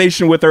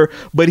conversation with her,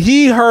 but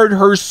he heard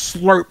her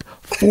slurp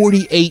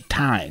 48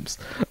 times.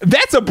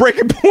 That's a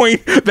breaking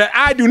point that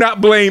I do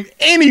not blame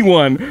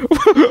anyone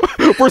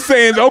for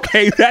saying,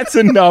 okay, that's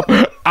enough.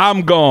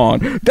 I'm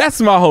gone. That's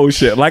my whole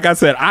shit. Like I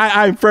said,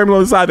 I'm firmly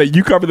on the side that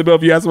you cover the bill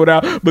if you ask someone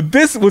out, but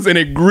this was an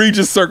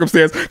egregious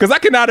circumstance, because I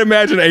cannot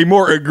imagine a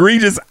more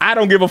egregious, I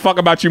don't give a fuck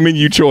about you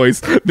menu choice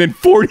than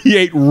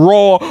 48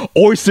 raw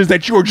oysters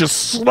that you are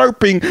just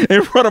slurping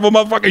in front of a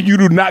motherfucker you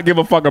do not give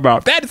a fuck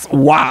about. That's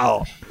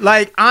wild.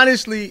 Like,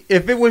 honestly,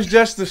 if it was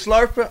just the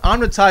slurper, I'm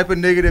the type of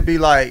nigga to be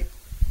like,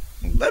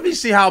 let me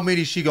see how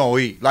many she gonna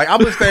eat. Like, I'm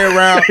gonna stay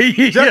around.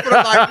 Just for the,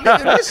 like,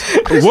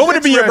 nigga, this what would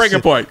it be your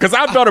breaking point? Because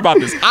I've thought about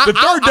this. The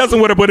third dozen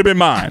would have been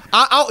mine.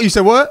 You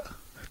said what?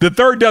 The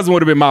third dozen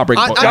would have been my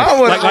breaking point. John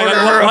would have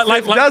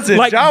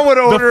ordered John would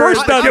have ordered. The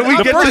first dozen. Can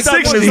we get to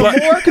 60?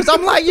 Because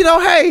I'm like,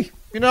 hey,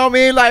 you know what I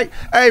mean? Like,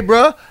 hey,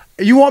 bro,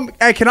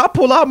 hey, can I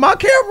pull out my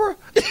camera?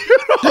 You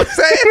know what I'm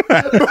saying?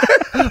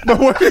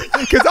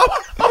 Because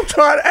I'm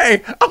trying to,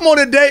 hey, I'm on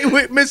a date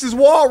with Mrs.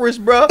 Walrus,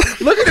 bro.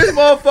 Look at this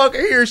motherfucker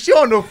here. She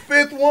on the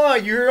 5th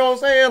one. You hear what I'm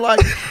saying? Like,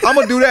 I'm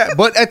going to do that.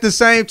 But at the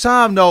same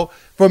time, though,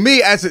 for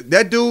me,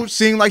 that dude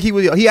seemed like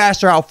he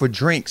asked her out for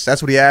drinks.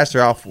 That's what he asked her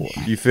out for.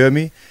 You feel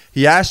me?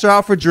 He asked her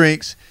out for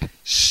drinks.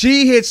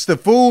 She hits the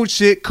food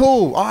shit.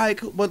 Cool. All right,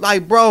 cool. But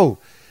like, bro,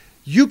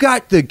 you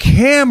got the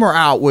camera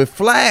out with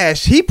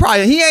flash. He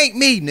ain't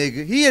me,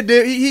 nigga. He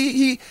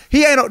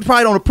ain't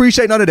probably don't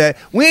appreciate none of that.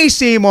 We ain't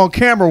seen him on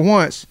camera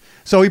once.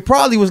 So he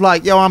probably was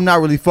like, yo, I'm not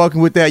really fucking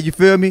with that. You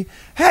feel me?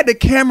 Had the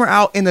camera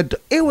out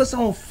it was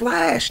on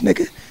flash,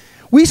 nigga.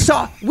 We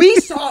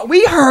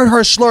heard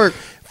her slurp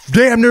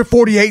damn near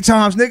 48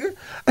 times, nigga.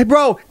 Hey,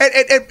 bro, and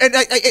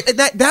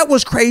that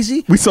was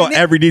crazy. We saw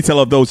every detail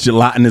of those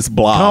gelatinous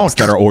blobs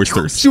that are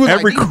oysters. She was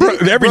every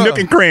nook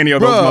and cranny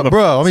of those motherfuckers.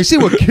 Bro, I mean, she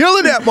was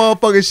killing that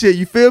motherfucking shit.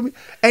 You feel me?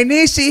 And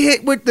then she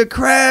hit with the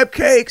crab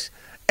cakes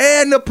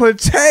and the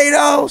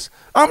potatoes.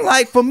 I'm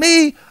like, for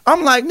me,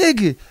 I'm like,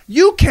 nigga,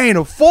 you can't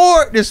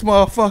afford this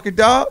motherfucking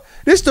dog.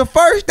 This the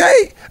first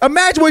date.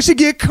 Imagine when she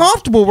get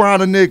comfortable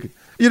around a nigga.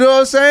 You know what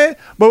I'm saying?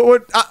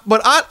 But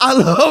I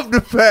love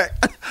the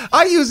fact.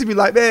 I used to be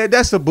like, man,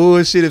 that's some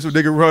bullshit if some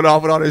nigga run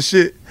off with all this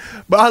shit.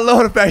 But I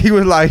love the fact he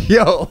was like,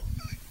 yo,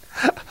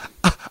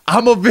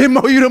 I'm going to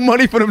Venmo you the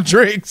money for them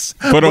drinks.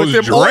 For those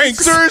them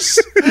drinks. Oysters,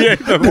 Yeah,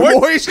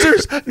 the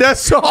oysters,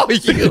 that's all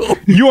you.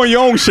 You on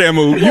your own,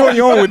 Shamu. You on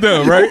your own with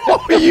them, right?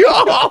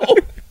 Yo.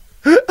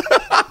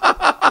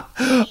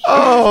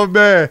 Oh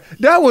man,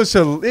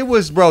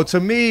 bro. To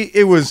me,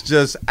 it was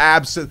just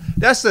absent.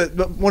 That's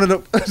one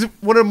of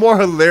the more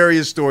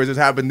hilarious stories that's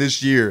happened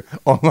this year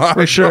online.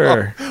 For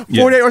sure.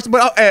 48 oysters,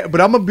 but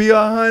I'm gonna be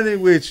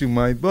 100 with you,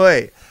 my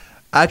boy.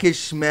 I could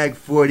smack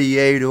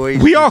 48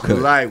 oysters. We all could.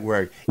 Light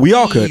work. We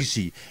all could.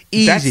 Easy.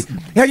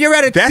 Have you ever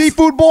had a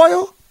seafood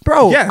boil,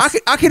 bro? Yes.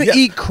 I can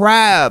eat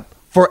crab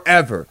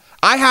forever.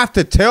 I have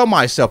to tell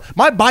myself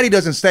my body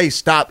doesn't say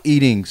stop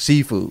eating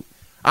seafood.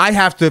 I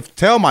have to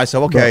tell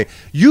myself, okay,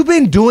 you've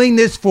been doing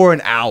this for an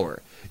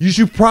hour. You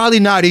should probably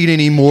not eat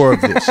any more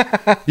of this.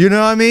 You know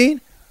what I mean?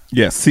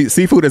 Yes,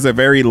 seafood is a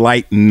very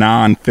light,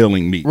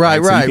 non-filling meat.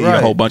 Right. So you can eat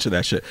a whole bunch of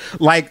that shit.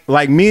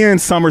 Like me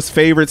and Summer's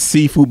favorite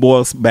seafood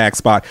boil back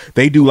spot,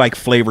 they do like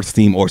flavored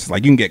steamed oysters.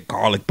 Like you can get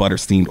garlic butter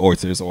steamed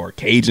oysters or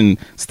Cajun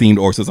steamed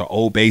oysters or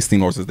Old Bay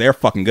steamed oysters. They're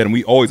fucking good. And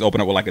we always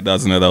open up with like a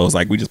dozen of those.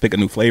 Like we just pick a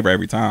new flavor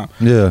every time.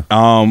 Yeah.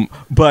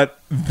 But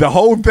the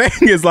whole thing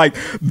is like,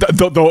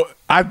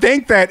 I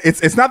think that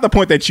it's not the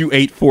point that you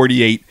ate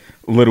 48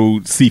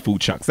 little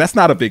seafood chunks. That's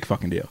not a big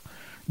fucking deal.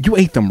 You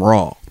ate them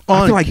raw.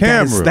 I feel like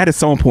that is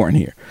so important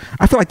here.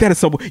 I feel like that is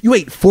so. You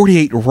ate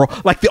 48 raw.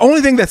 Like the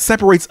only thing that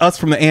separates us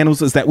from the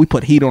animals is that we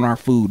put heat on our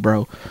food,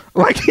 bro.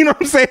 Like, you know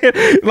what I'm saying?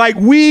 Like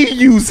we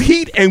use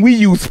heat and we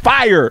use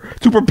fire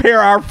to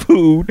prepare our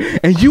food.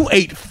 And you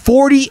ate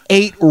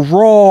 48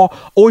 raw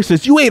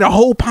oysters. You ate a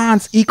whole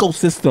pond's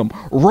ecosystem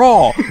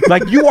raw.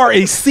 Like you are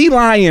a sea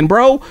lion,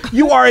 bro.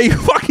 You are a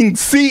fucking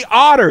sea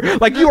otter.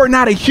 Like you are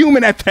not a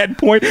human at that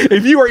point.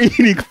 If you are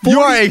eating 48 you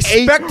are a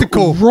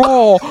spectacle.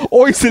 Raw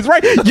oysters,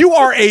 right? You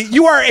are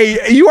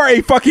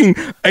a fucking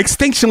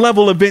extinction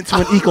level event to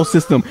an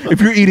ecosystem if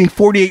you're eating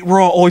 48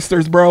 raw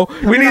oysters, bro.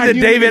 We need the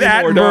David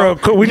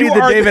Attenborough. We need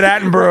the David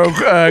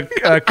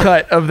Attenborough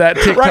cut of that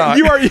TikTok. Right,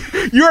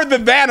 you are the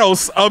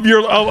Thanos of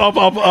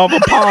a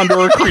pond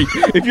or a creek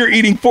if you're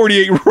eating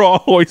 48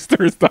 raw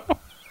oysters, though.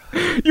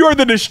 You are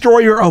the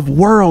destroyer of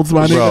worlds,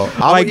 my nigga.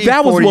 Like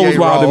that was what was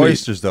wild to me.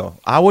 Oysters, though.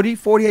 I would eat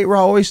 48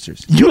 raw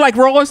oysters. You like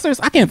raw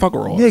oysters? I can't fuck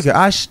with raw oysters.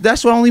 Nigga,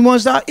 that's the only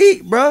ones I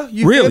eat, bro.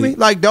 You really? Feel me?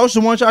 Like those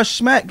are the ones I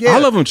smack. Yeah, I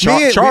love them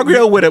char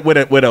grill with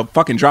a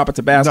fucking drop of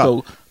Tabasco.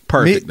 No.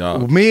 Perfect,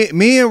 dog.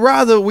 Me and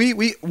Rather, we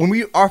when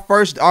we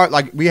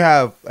we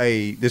have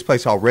this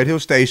place called Red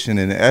Hill Station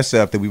in the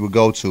SF that we would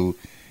go to,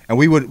 and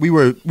we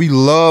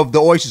love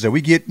the oysters. And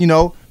we get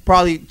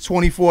probably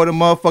 24 of them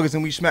motherfuckers,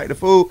 and we smack the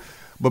food.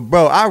 But,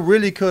 bro, I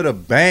really could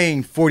have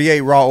banged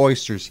 48 raw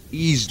oysters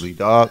easily,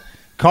 dog.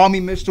 Call me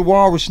Mr.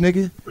 Walrus,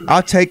 nigga.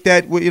 I'll take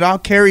that. I'll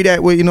carry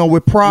that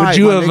with pride.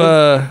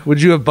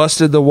 Would you have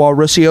busted the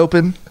Walrusy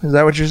open? Is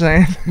that what you're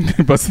saying?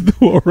 Busted the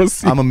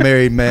Walrusy. I'm a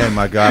married man,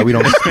 my guy. We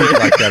don't speak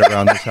like that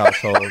around this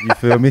household. You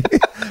feel me?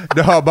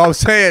 No, but I'm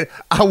saying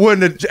I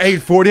wouldn't have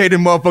ate 48 of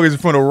them motherfuckers in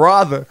front of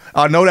Rather.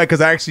 I know that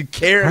because I actually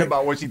cared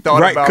about what she thought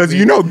about me. Right, because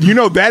you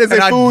know that is a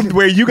food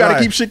where you got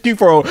to keep shit cute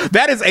for.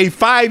 That is a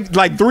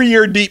 3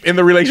 year deep in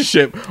the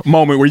relationship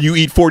moment where you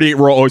eat 48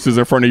 raw oysters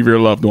in front of your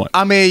loved one.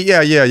 I mean, yeah,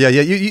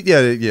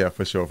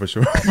 for sure.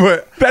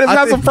 But that is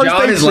not the first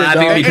John thing. Is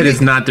laughing because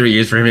it's not 3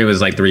 years for him. It was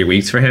like 3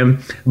 weeks for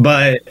him.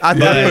 But I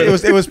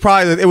think it was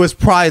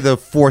probably the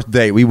fourth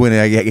date. We went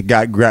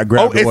and grabbed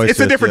the oysters. It's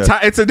a different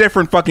time. It's a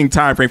different fucking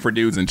time frame for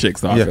dudes and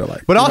chicks, though. I feel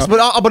like.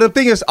 But the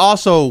thing is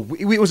also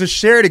it was a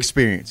shared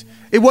experience.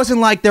 It wasn't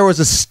like there was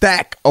a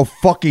stack of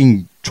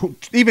fucking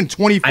even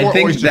 24 I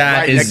think oysters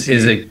that right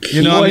is a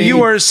key. You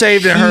were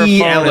saved in her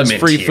phone as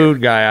free here.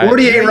 food guy.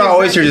 48 raw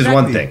oysters is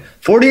one thing.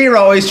 48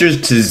 raw oysters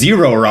to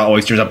 0 raw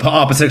oysters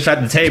opposite side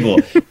of the table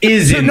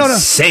is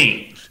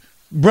insane.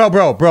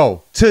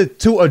 Bro.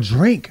 To a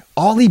drink.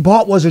 All he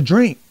bought was a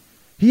drink.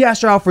 He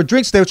asked her out for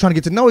drinks. They were trying to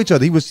get to know each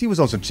other. He was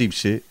on some cheap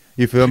shit.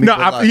 You feel me? No,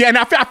 and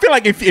I feel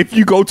like if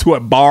you go to a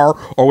bar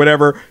or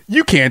whatever,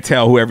 you can't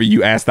tell whoever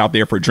you asked out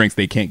there for drinks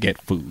they can't get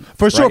food.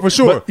 For sure.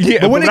 But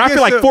I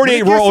feel like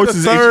 48 raw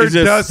oysters is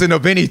just dozen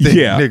of anything,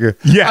 nigga.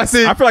 Yes,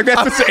 I feel like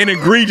that's just an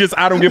egregious.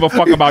 I don't give a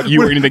fuck about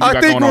you or anything you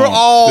got going on.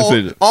 I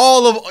think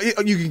all of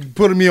you can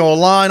put me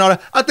online. All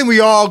that. I think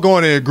we all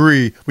going to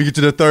agree. We get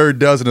to the third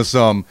dozen or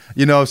something.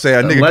 You know what I'm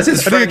saying? Unless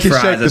it's French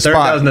fries, the third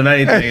dozen of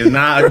anything does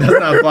not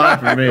fly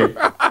for me.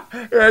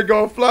 It ain't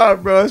gonna fly,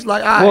 bro. It's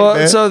like,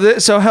 man.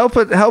 So help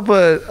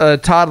a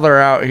toddler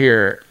out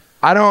here.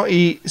 I don't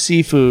eat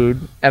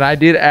seafood, and I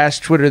did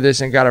ask Twitter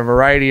this and got a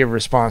variety of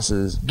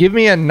responses. Give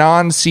me a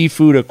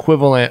non-seafood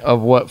equivalent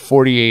of what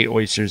 48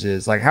 oysters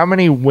is. Like, how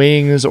many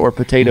wings or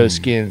potato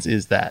skins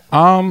is that?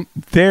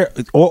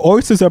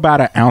 Oysters are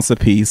about an ounce a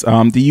piece.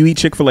 Do you eat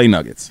Chick-fil-A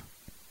nuggets?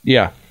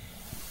 Yeah.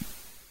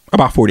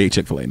 About 48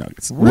 Chick-fil-A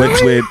nuggets.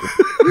 Really?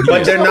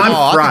 But they're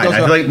not fried. I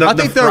feel like I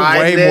think they're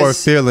way more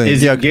filling.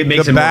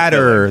 The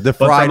batter, the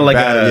fried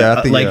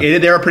batter.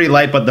 They're pretty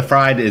light, but the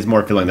fried is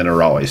more filling than a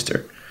raw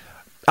oyster.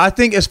 I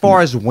think as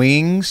far as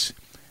wings,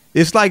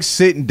 it's like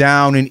sitting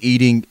down and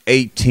eating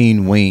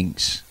 18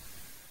 wings.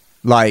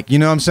 Like, you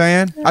know what I'm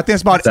saying? I think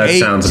it's about 18. That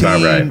sounds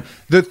about right.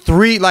 The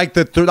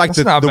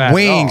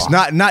wings. No,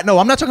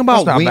 I'm not talking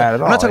about wings. I'm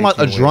not talking about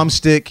a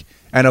drumstick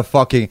and I'm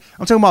talking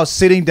about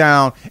sitting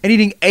down and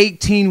eating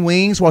 18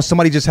 wings while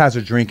somebody just has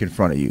a drink in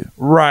front of you.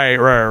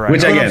 Right.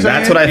 Which, again,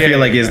 that's what I feel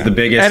like is the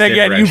biggest. And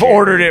again, you've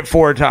ordered it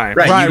 4 times.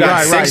 Right, you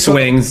got 6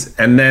 wings,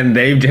 and then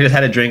they've just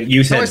had a drink.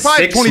 You said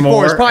 6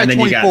 more, and then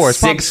you got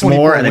 6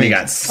 more, and then you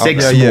got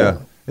 6 more. Yeah.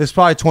 It's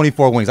probably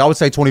 24 wings. I would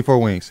say 24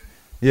 wings.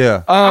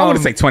 Yeah. I want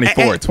to say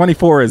 24.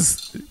 24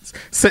 is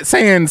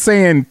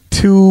saying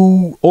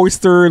 2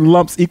 oyster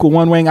lumps equal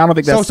 1 wing. I don't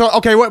think that's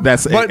okay.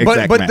 That's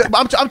exact math.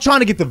 I'm trying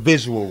to get the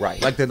visual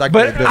right. I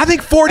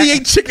think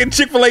 48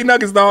 Chick-fil-A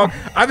nuggets, dog.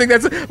 I think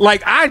that's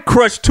like I'd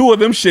crush 2 of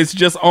them shits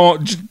just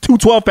on 2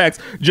 12-packs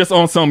just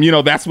on some.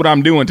 That's what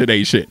I'm doing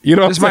today. Shit.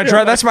 That's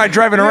my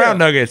driving around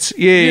nuggets.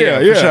 Yeah.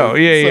 For sure.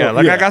 Yeah.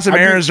 Like I got some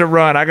errands to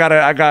run. I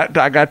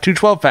got 2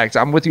 12-packs.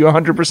 I'm with you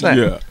 100%.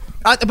 Yeah.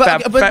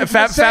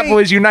 Fat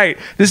Boys Unite.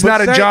 This is not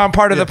a John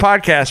part of the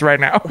podcast right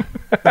now.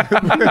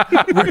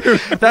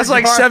 That's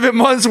like 7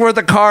 months worth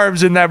of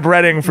carbs in that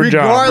breading for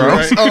John.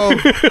 Regardless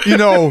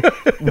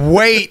of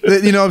weight,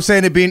 you know what I'm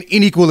saying, it being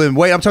unequal in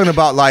weight. I'm talking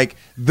about like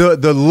the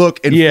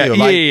look and feel.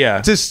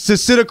 Like, to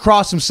sit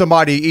across from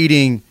somebody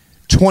eating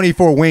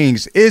 24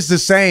 wings is the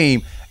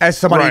same as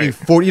somebody eating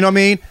 40. You know what I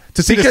mean?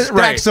 To see the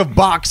stacks of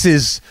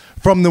boxes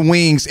from the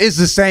wings is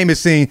the same as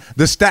seeing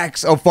the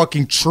stacks of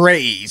fucking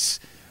trays.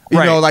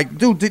 You know, like,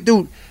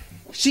 dude,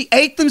 she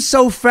ate them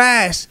so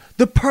fast,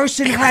 the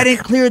person hadn't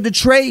cleared the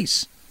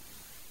trays.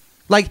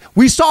 Like,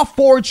 we saw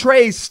 4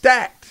 trays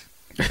stacked.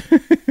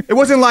 It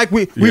wasn't like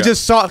we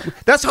just saw.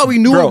 That's how we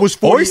knew it was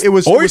 40. It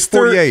was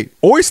 48.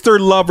 Oyster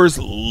lovers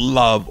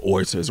love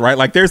oysters, right?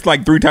 Like, there's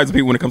like 3 types of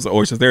people when it comes to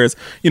oysters. There's,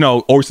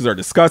 oysters are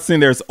disgusting.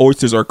 There's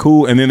oysters are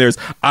cool, and then there's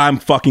I'm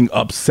fucking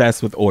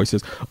obsessed with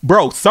oysters,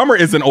 bro. Summer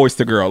is an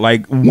oyster girl.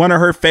 Like, one of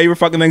her favorite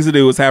fucking things to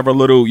do is have her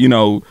little,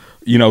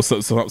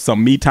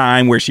 some me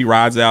time where she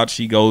rides out.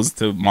 She goes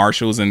to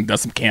Marshall's and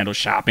does some candle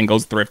shopping,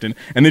 goes thrifting,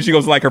 and then she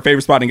goes to like her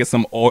favorite spot and gets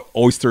some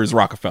Oysters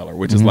Rockefeller,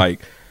 which is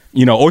like.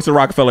 Oyster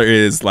Rockefeller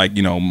is like,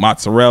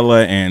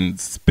 mozzarella and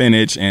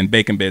spinach and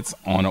bacon bits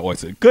on an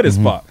oyster. Good as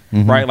fuck,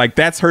 right? Like,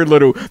 that's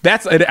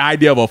the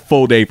idea of a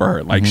full day for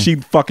her. Like, she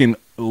fucking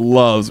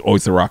loves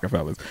Oyster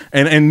Rockefellers.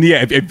 And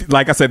yeah, if,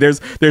 like I said, there's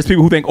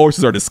people who think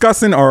oysters are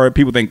disgusting, or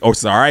people think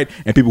oysters are all right,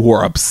 and people who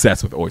are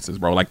obsessed with oysters,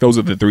 bro. Like, those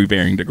are the 3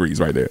 varying degrees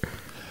right there.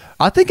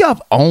 I think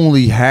I've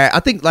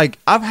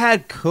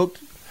had cooked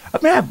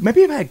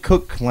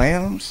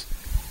clams.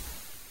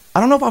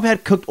 I don't know if I've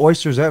had cooked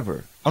oysters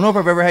ever. I don't know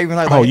if I've ever had even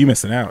like. Oh, you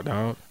missing out,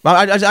 dog.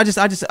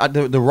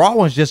 The raw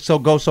ones just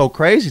go so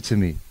crazy to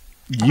me.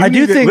 I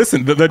do think.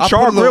 Listen, the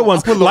char grill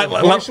ones.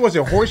 Was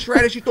it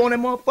horseradish you throwing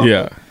in that motherfucker?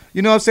 Yeah.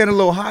 You know what I'm saying? A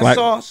little hot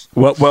sauce.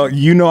 Well,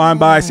 I'm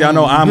biased. Y'all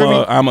know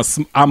I'm a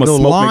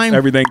smoke mix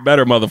everything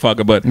better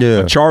motherfucker. But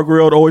a char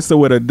grilled oyster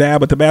with a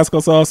dab of Tabasco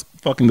sauce,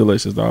 fucking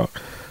delicious, dog.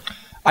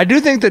 I do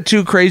think the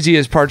 2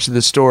 craziest parts of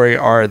the story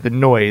are the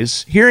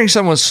noise. Hearing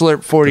someone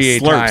slurp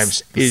 48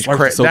 times is so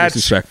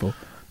disrespectful.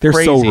 They're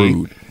crazy. So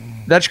rude.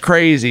 That's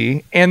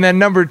crazy. And then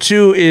number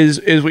 2 is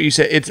what you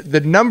said. It's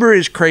the number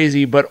is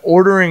crazy, but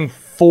ordering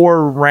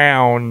 4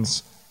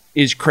 rounds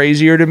is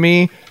crazier to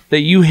me. That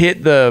you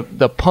hit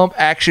the pump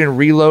action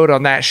reload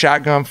on that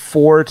shotgun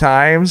 4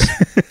 times.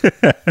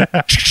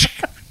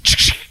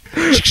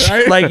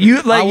 Like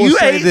you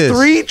ate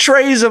 3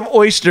 trays of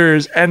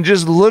oysters and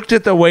just looked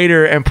at the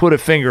waiter and put a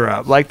finger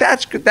up. Like,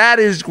 that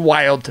is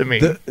wild to me.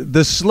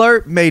 The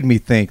slurp made me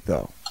think,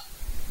 though.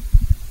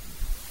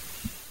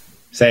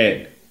 Say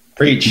it.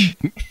 Preach.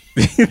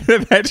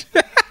 that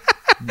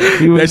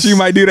you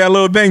might do that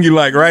little thing you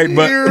like, right?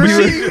 But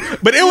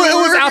it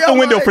was out the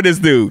window for this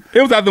dude.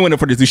 It was out the window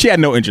for this dude. She had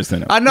no interest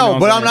in it. I know,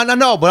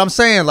 but I'm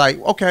saying, like,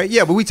 okay,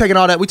 yeah, but we taking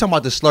all that. We talking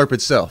about the slurp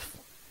itself.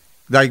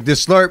 Like, the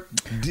slurp,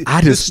 the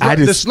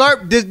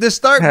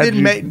slurp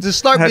didn't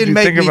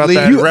make me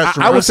leave the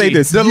restaurant. I would say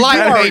this: the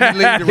light made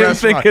me leave the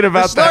restaurant. Thinking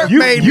about the slurp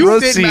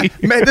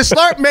the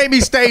slurp made me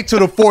stay to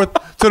the fourth.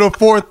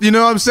 You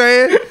know what I'm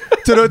saying?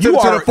 To the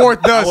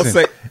 4th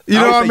dozen. You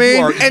know what I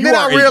mean? And then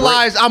I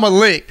realized I'm a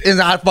lick and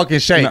I fucking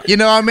shake. No. You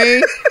know what I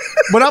mean?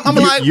 But I'm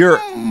like, you're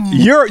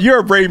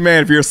a brave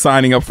man if you're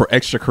signing up for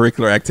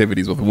extracurricular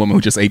activities with a woman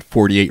who just ate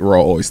 48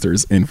 raw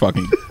oysters in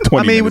fucking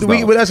 20 minutes. I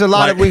mean, there's a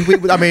lot of.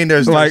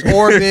 There's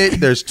Orbit,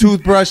 there's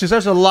toothbrushes.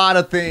 There's a lot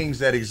of things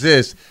that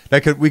exist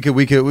that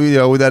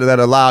that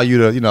allow you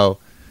to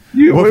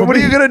What are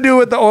you gonna do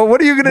with about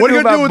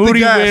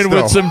booty wind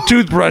with some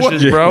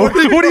toothbrushes, bro? What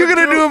are you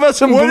gonna do about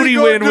some booty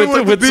wind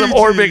with some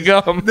Orbit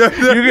gum?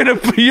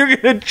 You're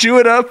gonna chew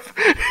it up.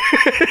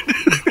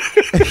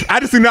 I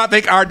just do not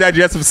think our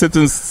digestive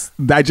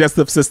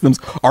systems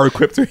are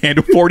equipped to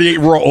handle 48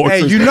 raw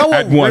oysters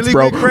at once, really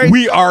bro. went crazy?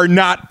 We are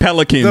not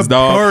pelicans,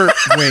 dog. Burp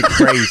went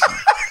crazy.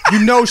 You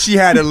know she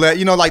had to let,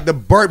 like the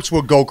burps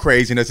would go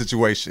crazy in that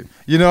situation.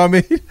 You know what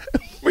I mean?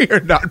 We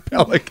are not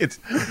pelicans.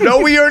 No,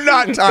 we are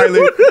not,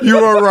 Tyler. You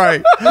are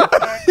right.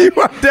 You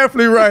are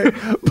definitely right.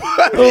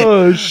 But,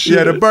 Oh, shit.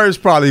 Yeah, the burps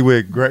probably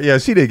went great. Yeah,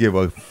 she didn't give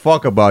a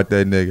fuck about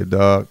that nigga,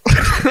 dog.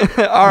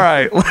 All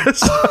right.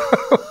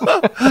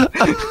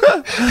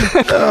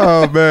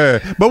 Oh,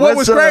 man. But what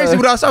was Let's, crazy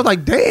with us, I was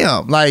like,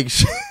 damn. Like,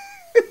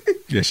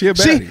 Yeah, she a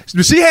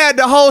baddie. she had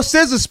the whole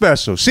scissor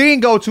special. She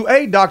didn't go to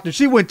a doctor.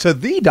 She went to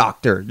the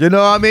doctor. You know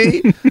what I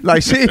mean?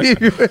 Like,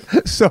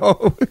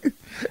 so...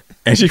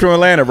 And she's from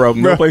Atlanta, bro.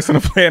 No place in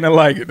the planet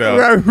like it,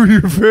 though.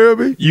 You feel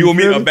me? You will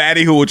meet a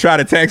baddie who will try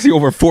to tax you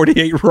over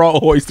 48 raw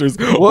oysters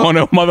on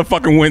a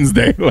motherfucking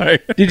Wednesday.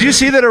 Like, did you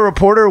see that a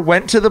reporter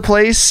went to the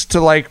place to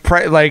Test out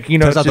to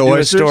the do a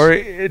oysters?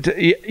 story?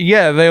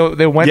 Yeah,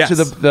 they went to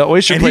the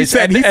oyster and place.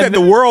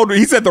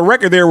 he said the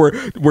record there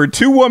were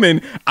two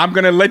women. I'm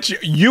gonna let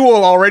you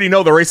will already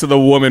know the race of the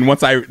woman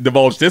once I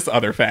divulge this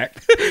other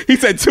fact. He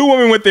said two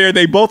women went there.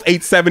 They both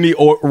ate 70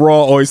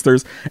 raw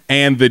oysters,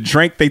 and the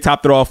drink they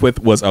topped it off with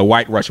was a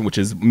White Russian, which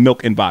is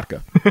milk and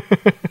vodka.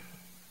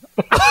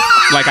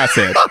 Like I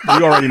said,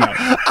 you already know.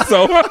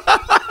 So,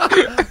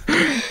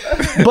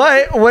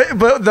 but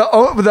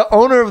the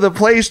owner of the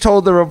place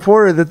told the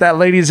reporter that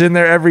lady's in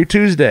there every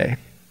Tuesday.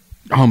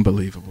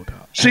 unbelievable, dog.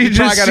 She's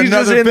just in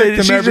her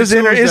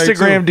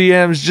Instagram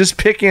DMs, just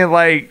picking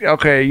like,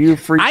 okay, you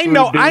freak. I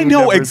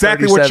know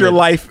exactly what your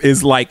life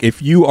is like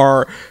if you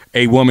are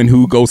a woman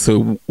who goes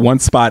to one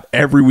spot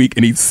every week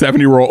and eats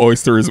 70 raw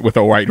oysters with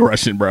a White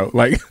Russian, bro.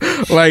 Like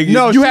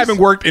no, you haven't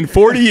worked in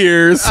 40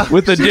 years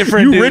with a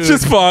different dude. Rich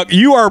as fuck.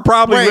 You are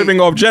probably living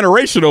off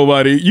generational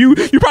money. You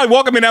probably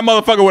walk up in that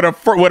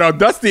motherfucker with a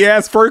dusty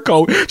ass fur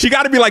coat. She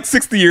got to be like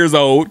 60 years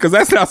old because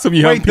that's not some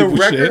young people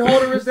shit. The record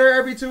holder is there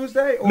every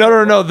Tuesday?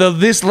 No.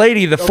 This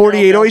lady, the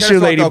 48 oyster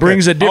lady,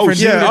 brings a different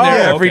dude in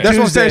there every Tuesday. That's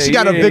what I'm saying. She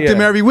got a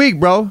victim every week,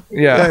 bro.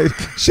 Yeah.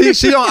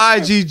 She on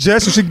IG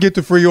just so she can get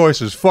the free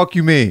oysters. Fuck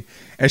you, mean.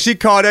 And she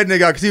called that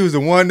nigga out because he was the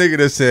one nigga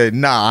that said,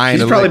 nah, I ain't.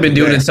 She's probably been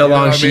doing it so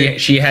long. You know what I mean?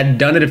 She had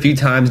done it a few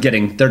times,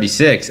 getting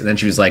 36, and then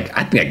she was like,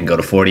 I think I can go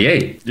to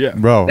 48. Yeah,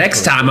 bro.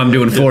 Next time I'm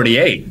doing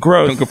 48.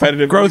 Growth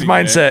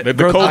mindset. The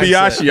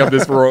Kobayashi of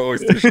this raw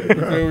oyster shit.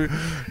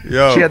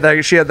 Yo.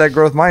 She had that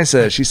growth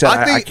mindset. She said,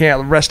 I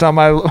can't rest on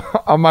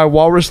my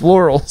walrus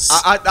laurels.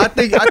 I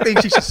think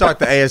she should start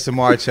the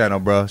ASMR channel,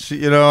 bro.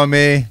 You know what I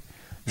mean?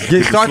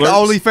 Start the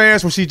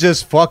OnlyFans where she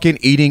just fucking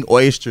eating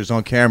oysters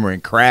on camera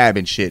and crab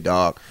and shit,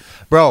 dog.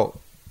 Bro,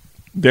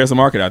 there's a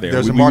market out there.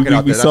 There's a market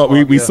out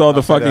there. We saw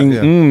the fucking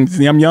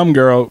yum yum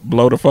girl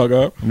blow the fuck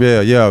up.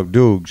 Yeah,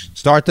 dude.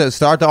 Start the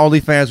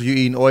OnlyFans where you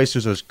eating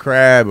oysters or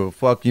crab or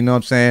fuck, you know what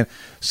I'm saying?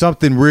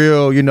 Something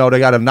real, you know, they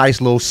got a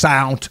nice little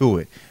sound to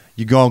it.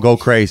 You gonna go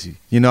crazy.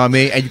 You know what I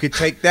mean? And you can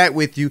take that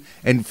with you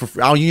and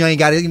you ain't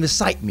gotta even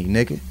cite me,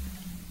 nigga.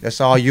 That's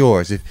all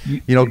yours. If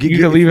you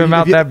can leave him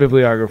out that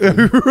bibliography.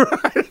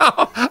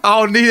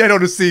 I don't need that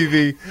on the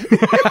CV.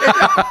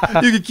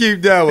 You can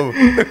keep that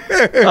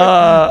one.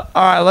 All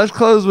right, let's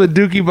close with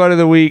Dookie Butt of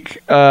the Week.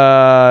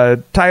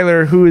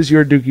 Tyler, who is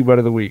your Dookie Butt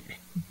of the Week?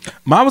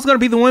 Mine was going to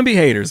be the Wemby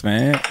haters,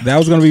 man. That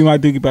was going to be my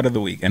Dookie Butt of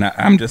the Week. And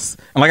I'm just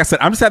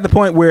at the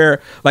point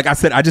where, like I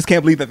said, I just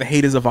can't believe that the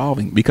hate is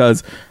evolving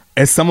because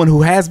as someone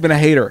who has been a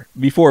hater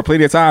before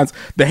plenty of times,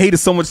 the hate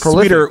is so much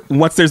sweeter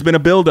once there's been a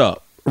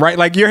build-up. Right,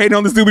 like you're hating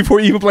on this dude before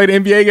you even played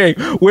an NBA game.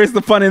 Where's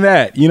the fun in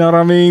that? You know what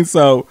I mean?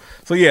 So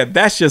yeah,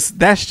 that's my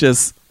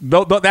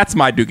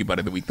Dookie Butt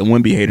of the Week, the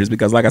Wemby haters,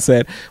 because like I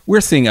said, we're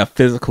seeing a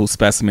physical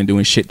specimen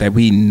doing shit that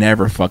we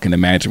never fucking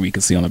imagined we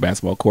could see on the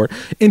basketball court.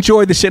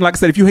 Enjoy the shit. Like I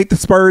said, if you hate the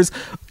Spurs,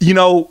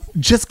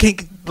 just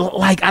can't.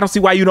 Like, I don't see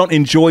why you don't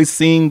enjoy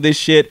seeing this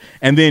shit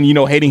and then,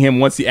 hating him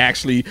once he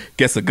actually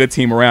gets a good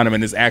team around him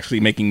and is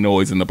actually making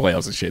noise in the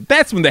playoffs and shit.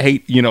 That's when the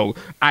hate,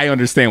 I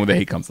understand when the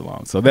hate comes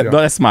along. So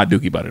that's my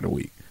Dookie Butt of the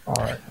Week. All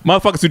right.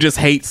 Motherfuckers who just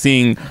hate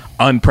seeing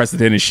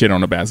unprecedented shit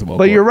on a basketball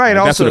court. But you're right.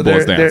 Like, also,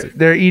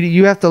 they're eating.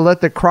 You have to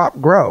let the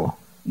crop grow.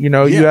 You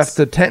have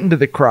to tend to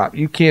the crop.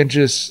 You can't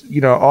just,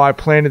 I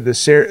planted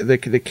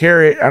the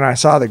carrot and I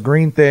saw the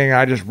green thing.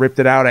 I just ripped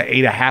it out. I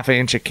ate a half an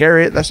inch of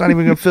carrot. That's not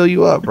even going to fill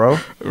you up, bro.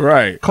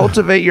 Right.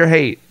 Cultivate your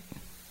hate.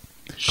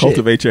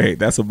 Cultivate your hate.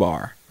 That's a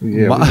bar.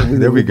 Yeah,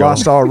 there we go.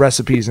 Lost all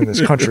recipes in this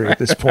country at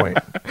this point.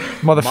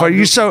 Motherfucker,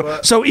 you're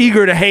so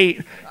eager to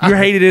hate. You're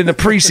hated in the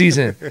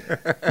preseason.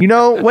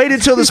 Wait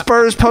until the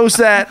Spurs post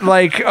that,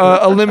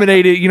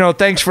 eliminated,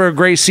 thanks for a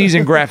great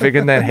season graphic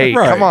and then hate.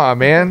 Right. Come on,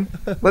 man.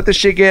 Let the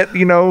shit get,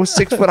 6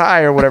 foot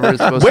high or whatever it's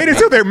supposed to be. Wait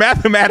until they're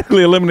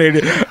mathematically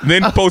eliminated,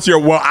 then post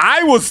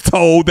I was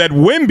told that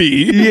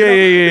Wemby.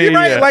 Yeah.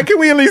 Right? Like, can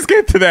we at least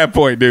get to that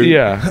point, dude?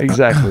 Yeah,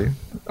 exactly.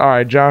 All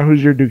right, John,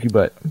 who's your Dookie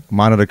Butt?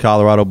 Mine are the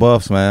Colorado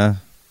Buffs, man.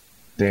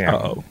 Damn.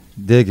 Uh-oh.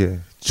 Dig it.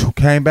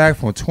 Came back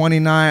from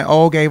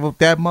 29-0, gave up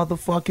that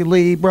motherfucking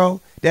lead, bro.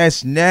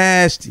 That's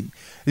nasty.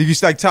 You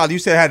like Tyler, you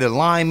said had the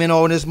lineman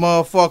on this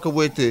motherfucker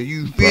with the,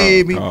 you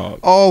feel me?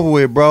 Over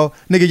with, bro.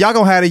 Nigga, y'all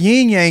gonna have the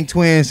yin yang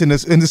twins in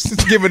this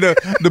giving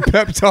the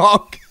pep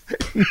talk.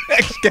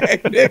 Next game,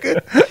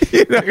 nigga.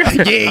 You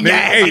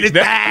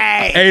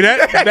know,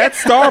 that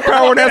star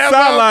power on that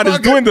sideline is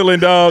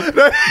dwindling, dog.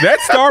 That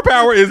star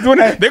power is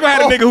dwindling. They're gonna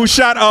have a nigga who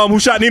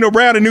shot Nino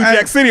Brown in New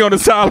Jack City on the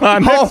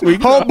sideline next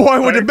week.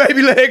 Homeboy with the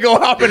baby leg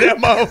gonna hop in that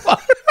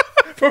motherfucker.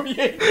 From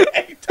yin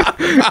yang.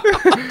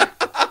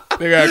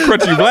 They got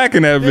Crunchy Black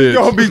in that bitch. It's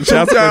gonna be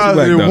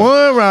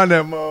 2001 around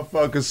that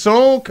motherfucker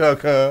soon,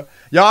 cuh.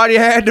 Y'all already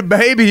had the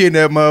baby in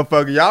that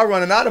motherfucker. Y'all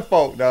running out of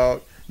folk,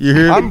 dog. You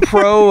hear I'm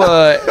pro.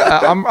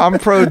 I'm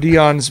pro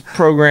Dion's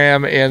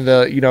program and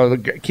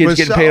the kids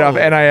getting paid off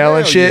NIL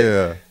and shit.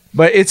 Yeah.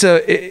 But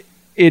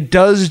it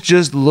does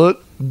just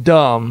look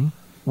dumb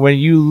when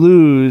you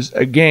lose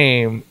a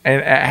game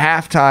and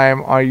at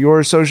halftime on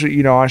your social,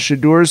 on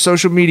Shadur's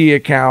social media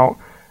account,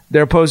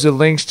 they're posted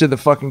links to the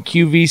fucking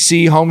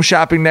QVC Home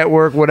Shopping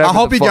Network, whatever. I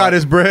hope he got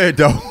his bread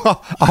though.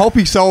 I hope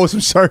he sold some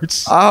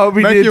shirts. I hope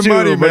he did your too.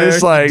 Money, but man.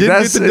 it's like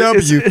Didn't get the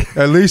W.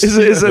 At least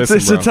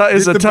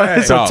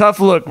it's a tough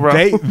look, bro.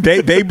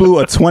 They blew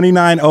a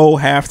 29-0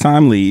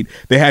 halftime lead.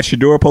 They had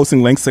Shador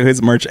posting links to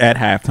his merch at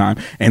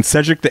halftime, and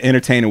Cedric the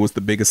Entertainer was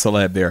the biggest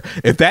celeb there.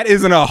 If that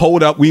isn't a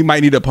hold up, we might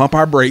need to pump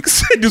our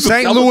brakes.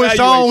 St. Louis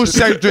own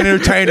Cedric the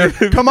Entertainer.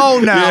 Come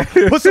on now,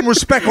 put some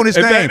respect on his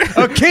name.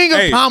 A king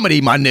of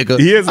comedy, my nigga.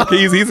 He is.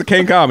 He's a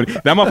king comedy.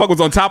 That motherfucker was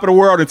on top of the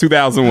world in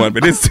 2001,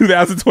 but it's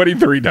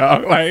 2023,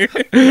 dog. Like,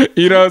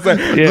 you know what I'm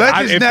saying? Yeah.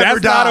 Legends never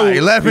die.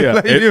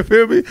 You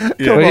feel me?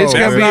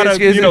 That's not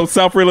a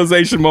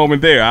self-realization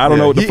moment there. I don't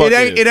know what the fuck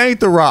it ain't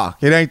The Rock.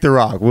 It ain't The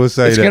Rock. We'll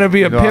say it's that. It's gonna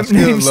be a pimp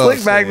named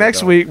Slickback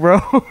next week, bro.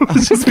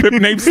 Just pimp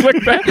named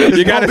Slickback.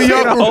 You gotta be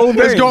the whole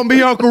thing. It's gonna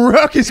be Uncle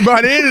Ruckus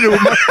by the end of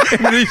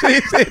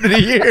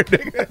the year,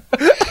 nigga.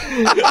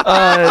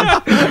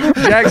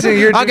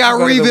 Jackson, I got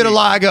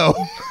revitiligo.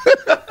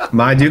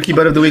 My Dookie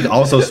Butt of the Week,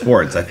 also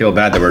sports. I feel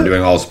bad that we're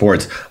doing all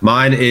sports.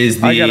 Mine is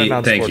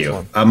the thank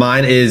you.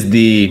 Mine is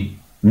the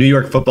New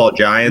York Football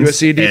Giants.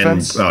 USC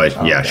defense.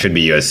 Should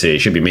be USC.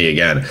 Should be me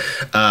again.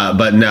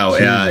 But no,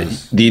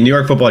 the New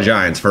York Football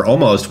Giants for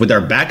almost with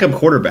their backup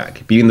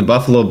quarterback beating the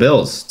Buffalo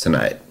Bills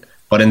tonight.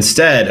 But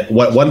instead,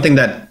 one thing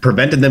that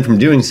prevented them from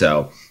doing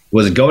so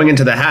was going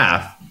into the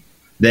half.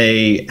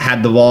 They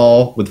had the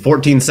ball with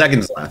 14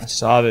 seconds left. I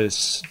saw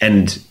this.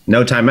 And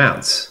no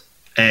timeouts.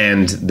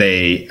 And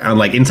they,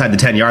 inside the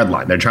 10-yard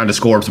line, they're trying to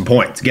score some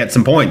points, get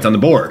some points on the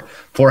board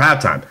for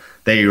halftime.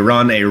 They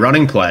run a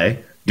running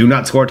play, do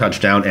not score a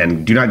touchdown,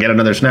 and do not get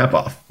another snap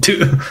off.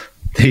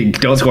 They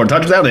don't score a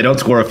touchdown, they don't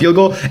score a field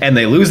goal, and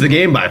they lose the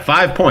game by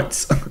 5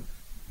 points.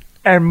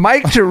 And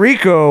Mike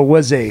Tirico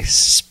was a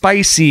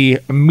spicy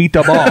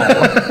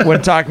meatball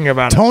when talking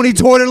about Tony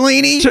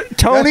Tortellini.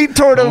 Tony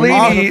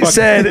Tortellini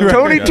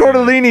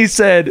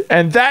said,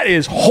 and that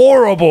is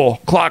horrible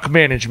clock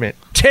management.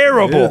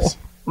 Terrible.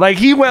 Like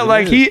he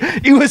went he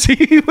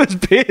was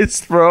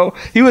pissed, bro.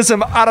 He was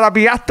some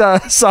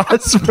arrabbiata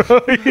sauce, bro.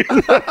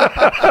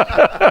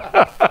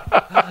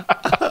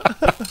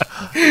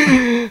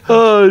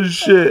 Oh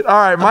shit. All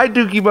right, my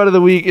Dookie Butt of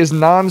the Week is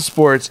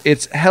non-sports.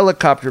 It's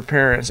helicopter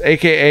parents,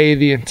 aka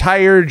the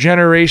entire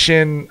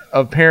generation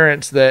of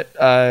parents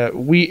that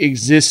we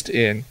exist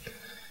in.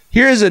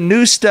 Here's a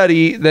new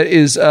study that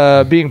is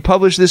being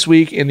published this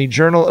week in the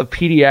Journal of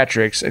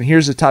Pediatrics, and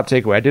here's the top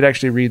takeaway. I did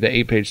actually read the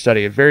 8-page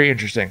study. It's very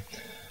interesting.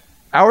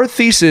 Our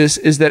thesis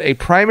is that a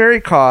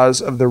primary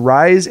cause of the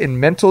rise in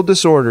mental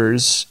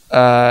disorders,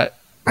 this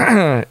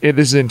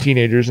is in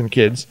teenagers and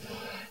kids,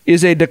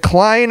 is a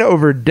decline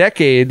over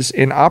decades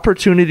in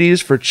opportunities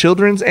for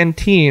children and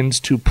teens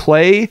to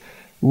play,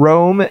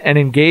 roam, and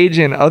engage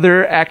in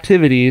other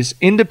activities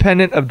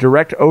independent of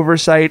direct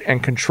oversight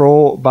and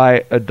control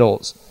by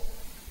adults.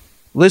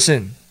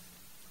 Listen,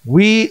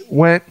 we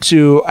went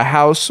to a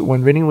house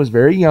when Vinny was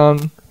very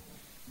young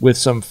with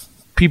some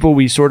people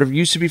we sort of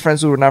used to be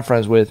friends with, we're not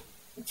friends with,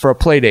 for a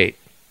play date.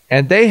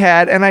 And they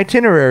had an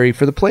itinerary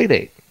for the play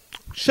date.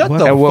 Shut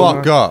the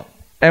fuck up.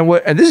 And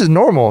this is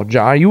normal,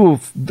 John. You will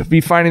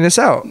be finding this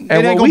out.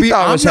 And what we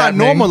thought was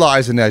happening. I'm not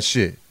normalizing that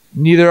shit.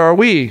 Neither are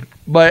we.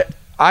 But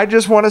I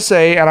just want to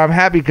say, and I'm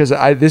happy because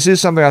this is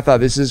something I thought,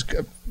 this is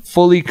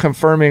fully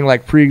confirming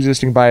like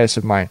pre-existing bias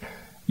of mine.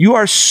 You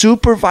are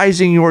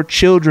supervising your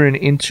children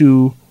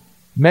into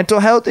mental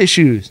health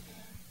issues.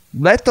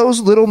 Let those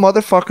little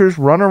motherfuckers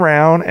run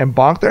around and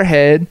bonk their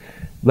head.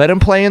 Let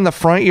them play in the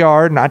front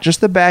yard, not just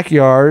the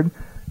backyard.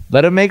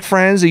 Let them make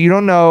friends that you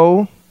don't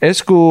know at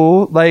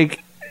school.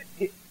 Like,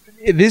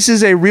 this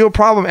is a real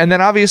problem. And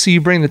then obviously you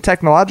bring the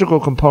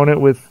technological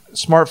component with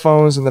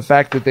smartphones and the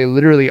fact that they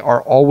literally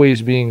are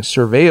always being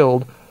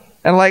surveilled.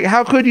 And like,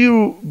 how could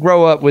you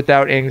grow up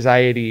without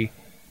anxiety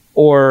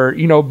or,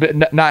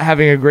 not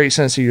having a great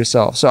sense of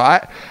yourself? So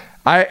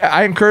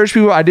I encourage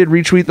people. I did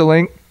retweet the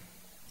link.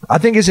 I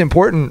think it's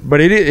important,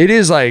 but it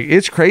is like,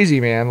 it's crazy,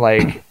 man.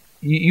 Like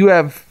you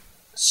have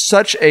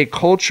such a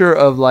culture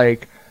of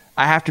like,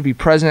 I have to be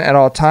present at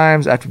all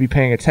times. I have to be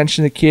paying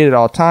attention to the kid at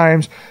all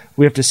times.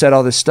 We have to set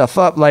all this stuff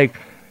up. Like,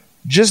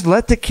 just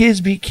let the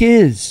kids be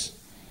kids.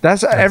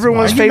 That's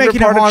everyone's favorite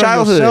part of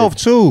childhood. Yourself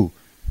too.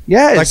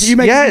 Yes. Like you're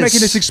making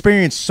this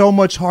experience so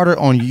much harder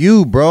on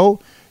you, bro.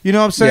 You know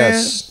what I'm saying?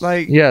 Yes.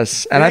 Like,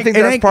 yes. And I think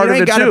that's part of it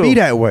too. It ain't gotta be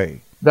that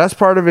way. That's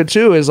part of it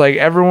too, is like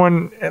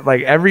everyone,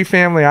 like every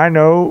family I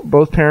know,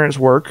 both parents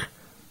work,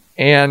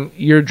 and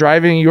you're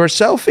driving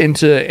yourself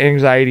into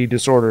anxiety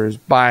disorders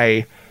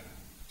by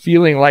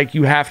feeling like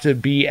you have to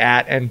be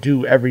at and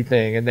do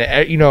everything. And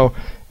that, you know,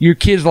 your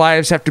kids'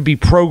 lives have to be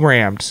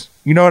programmed.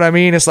 You know what I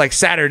mean? It's like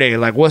Saturday,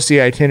 like what's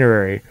the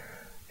itinerary?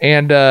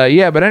 And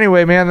but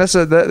anyway, man,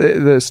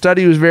 the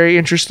study was very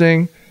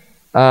interesting.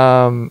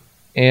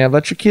 And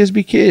let your kids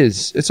be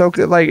kids. It's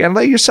okay. Like, and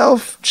let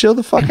yourself chill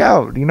the fuck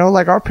out. You know,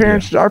 like our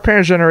parents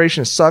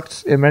generation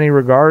sucked in many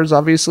regards,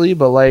 obviously,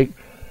 but like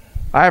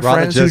I have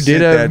friends who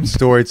did that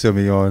story to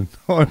me on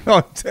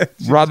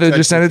text. Rather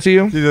just send it to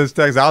you? She just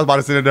texted. I was about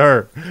to send it to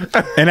her.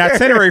 An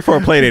itinerary for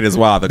a play date is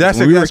wild. That's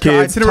when we were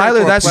kids.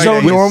 Tyler, that's so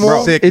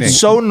normal. It's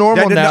so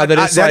normal now that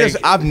it's like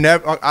I've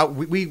never.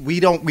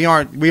 We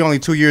only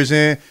 2 years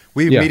in.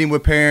 We meeting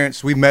with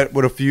parents. We met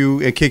with a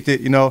few and kicked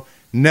it. You know.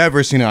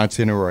 Never seen an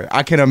itinerary.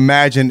 I can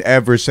imagine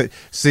ever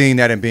seeing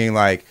that and being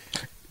like,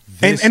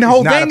 this and the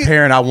whole is not thing, a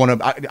parent I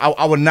want to.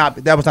 I would not.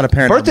 That was not a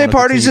parent. Birthday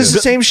parties is the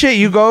same shit.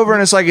 You go over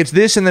and it's like it's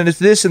this and then it's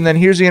this and then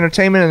here's the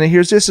entertainment and then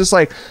here's this. It's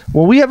like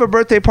when we have a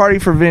birthday party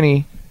for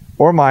Vinny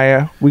or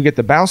Maya, we get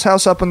the bounce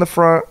house up in the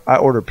front. I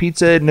order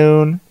pizza at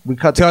noon. We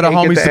cut tell the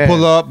homies to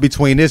pull up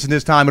between this and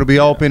this time. It'll be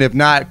open. If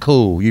not,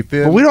 cool. You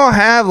feel? But we don't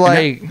have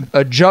like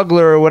a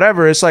juggler or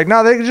whatever. It's like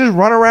no, they can just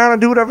run around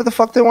and do whatever the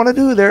fuck they want to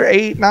do. They're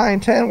 8, 9,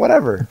 10,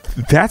 whatever.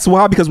 That's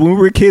wild because when we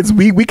were kids,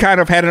 we kind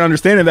of had an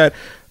understanding that,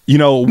 you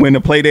know, when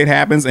the play date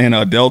happens and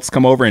adults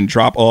come over and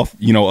drop off,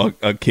 you know,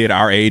 a kid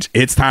our age,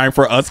 it's time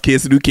for us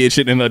kids to do kid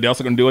shit and the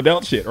adults are going to do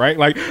adult shit, right?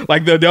 Like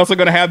the adults are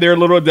going to have their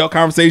little adult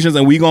conversations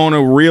and we going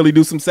to really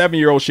do some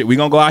 7-year-old shit. We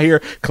going to go out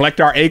here,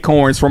 collect our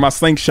acorns from our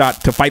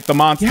slingshot to fight the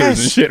monsters and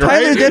shit,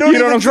 right? Tyler, they don't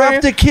even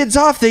drop the kids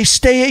off. They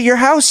stay at your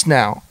house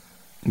now.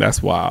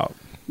 That's wild.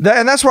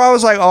 And that's where I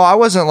was like, oh, I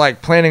wasn't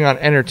like planning on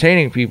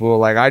entertaining people.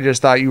 Like I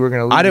just thought you were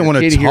going to leave I didn't want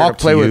to talk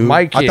to play with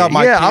my kid. I thought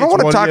I don't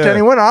want to talk to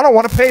anyone. I don't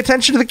want to pay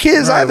attention to the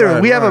kids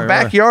either. We have a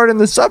backyard in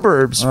the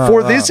suburbs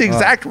for this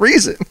exact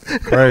reason.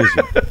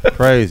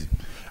 Crazy.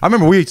 I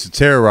remember I used to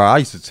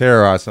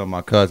terrorize some of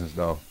my cousins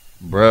though.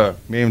 Bruh,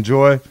 me and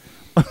Joy.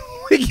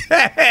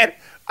 I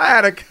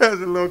had a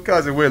little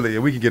cousin Willie,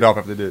 and we can get off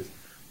after this.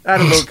 I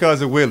had a little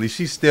cousin Willie.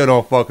 She still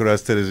don't fuck with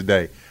us to this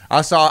day.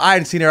 I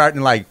hadn't seen her out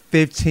in like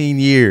 15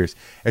 years.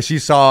 And she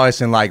saw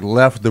us and like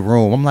left the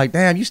room. I'm like,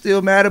 damn, you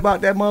still mad about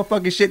that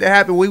motherfucking shit that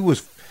happened? We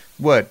was,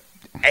 what,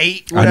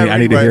 8? I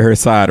need to hear her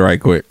side right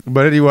quick.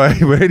 But anyway,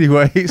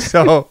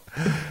 so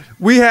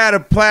we had a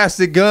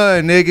plastic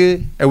gun,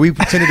 nigga, and we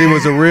pretended it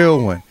was a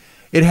real one.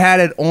 It had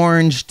an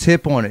orange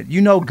tip on it.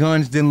 You know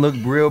guns didn't look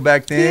real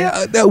back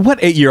then. Yeah, what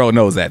 8-year-old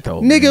knows that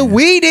though? Nigga,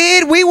 we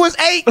did. We was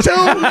 8 too,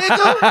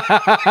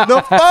 nigga.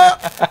 The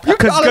fuck?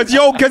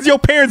 Because your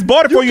parents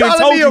bought it for you and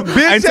told you.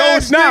 And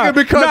told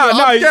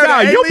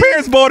your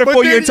parents bought it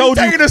for you and told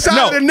you. Taking the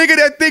side of the nigga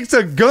that thinks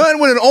a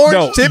gun with an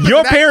orange tip.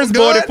 Your parents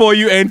bought it for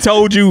you and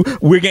told you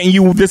we're getting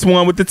you this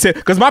one with the tip.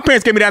 Because my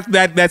parents gave me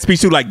that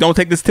speech too. Like, don't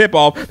take this tip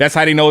off. That's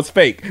how they know it's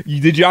fake.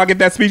 Did y'all get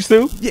that speech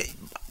too? Yeah.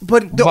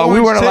 But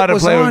we weren't allowed to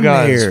play with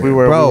guns. We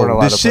weren't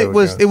allowed to play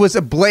with guns. It was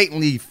a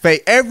blatantly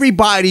fake.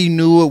 Everybody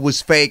knew it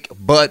was fake,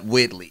 but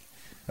Whitley.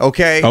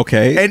 Okay.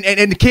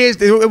 And the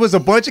kids, it was a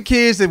bunch of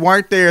kids that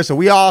weren't there, so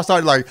we all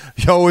started like,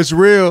 "Yo, it's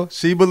real."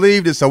 She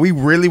believed it, so we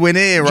really went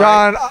in, right?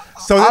 John,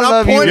 so then I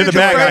love you. You're the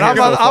bad guy.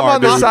 I'm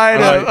on the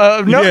side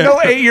of no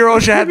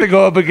 8-year-old should have to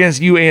go up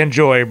against you and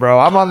Joy, bro.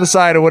 I'm on the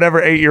side of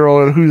whatever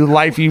 8-year-old whose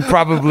life you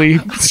probably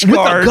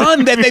scarred. With a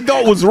gun that they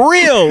thought was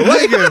real.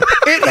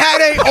 It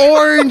had an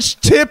orange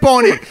tip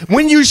on it.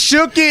 When you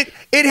shook it,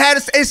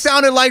 it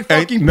sounded like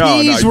fucking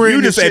peas were in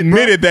you just shit,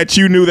 admitted that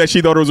you knew that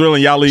she thought it was real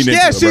and y'all leaned into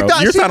it, bro.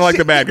 You're sounding like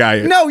the bad guy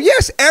here. No,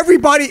 yes,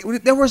 everybody.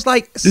 There was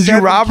like Did you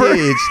rob her?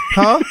 Kids.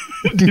 Huh?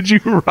 Did you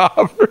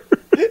rob her?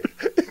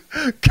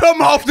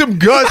 Come off them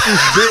gusses,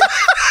 bitch.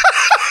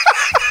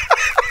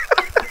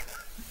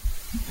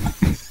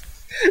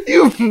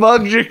 You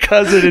mugged your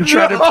cousin and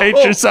tried to paint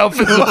yourself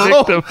as a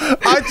victim.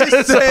 I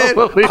just said,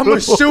 I'm going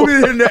to shoot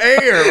it in the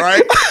air,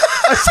 right?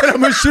 I said, I'm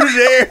going to shoot it in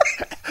the air.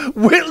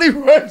 Whitley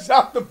runs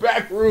out the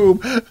back room,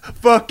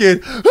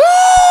 fucking,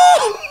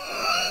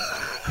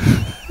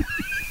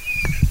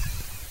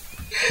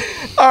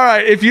 all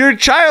right, if your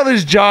child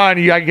is John,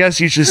 I guess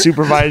you should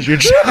supervise your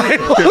child.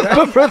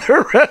 But for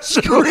the rest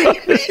of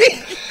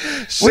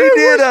We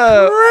did.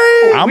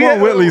 I'm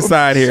on Whitley's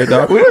side here,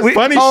 dog.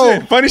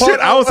 Funny shit.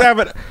 I was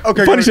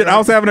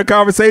having a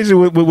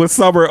conversation with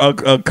Summer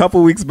a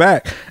couple weeks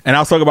back, and I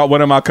was talking about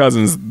one of my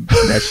cousins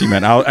that she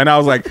met. I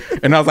was like,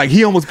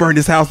 he almost burned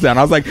his house down.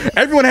 I was like,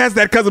 everyone has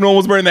that cousin who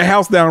almost burned their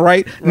house down,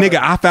 right? Nigga,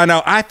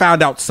 I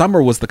found out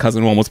Summer was the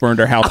cousin who almost burned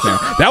her house down.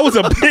 That was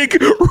a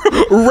big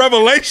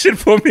revelation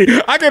for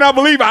me. I cannot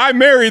believe I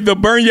married the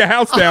burn your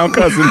house down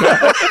cousin.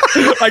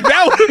 Like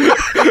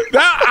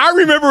that I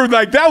remember,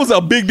 like, that was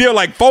a big deal.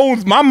 Like,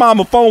 phones, my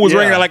mama's phone was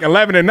ringing at like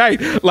 11 at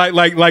night.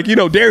 Like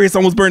Darius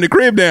almost burned the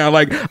crib down.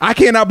 Like, I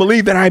cannot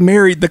believe that I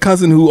married the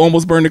cousin who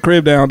almost burned the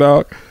crib down,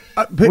 dog.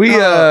 We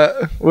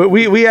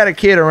had a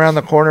kid around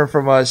the corner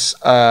from us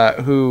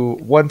who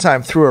one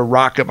time threw a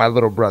rock at my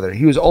little brother.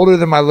 He was older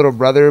than my little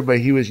brother, but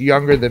he was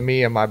younger than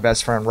me and my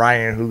best friend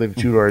Ryan, who lived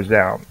 2 doors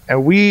down.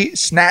 And we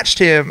snatched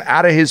him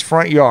out of his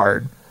front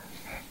yard,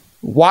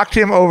 walked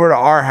him over to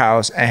our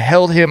house, and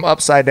held him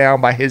upside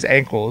down by his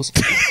ankles.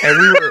 And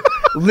we were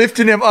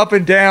lifting him up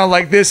and down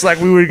like this, like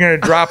we were going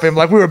to drop him,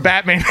 like we were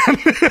Batman. Y'all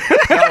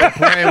were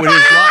playing with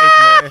his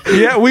life,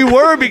 man. Yeah, we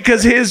were,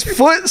 because his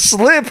foot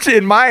slipped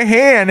in my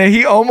hand and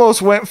he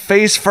almost went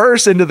face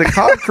first into the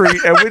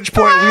concrete, at which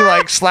point we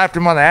like slapped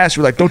him on the ass.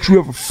 We're like, don't you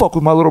ever fuck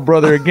with my little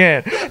brother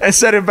again, and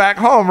sent him back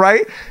home,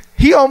 right?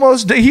 He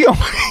almost died on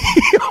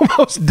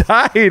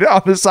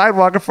the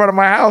sidewalk in front of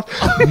my house.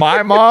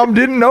 My mom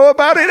didn't know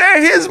about it,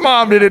 and his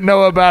mom didn't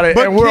know about it,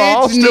 and we're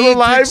all still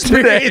alive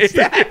today.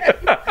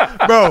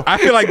 Bro, I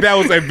feel like that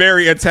was a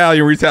very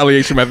Italian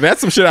retaliation method.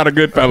 That's some shit out of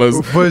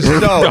Goodfellas.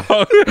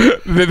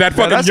 That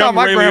fucking young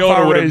Ray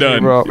Liotta would have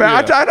done. Bro.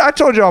 Man, I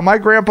told y'all, my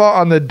grandpa,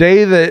 on the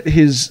day that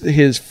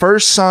his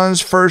first son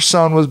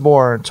was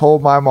born,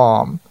 told my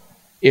mom,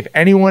 if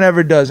anyone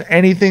ever does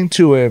anything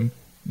to him,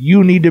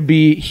 you need to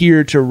be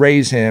here to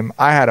raise him.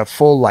 I had a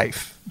full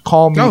life.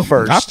 Call me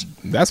first.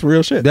 That's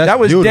real shit. That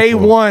was beautiful. Day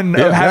one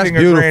of having a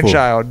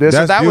grandchild.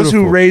 That was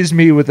who raised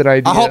me with an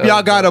idea. I hope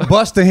y'all got a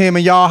bust to him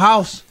in y'all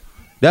house.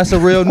 That's a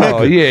real nigga.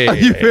 Oh, yeah.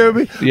 You feel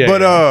me?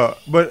 Yeah,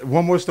 but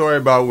one more story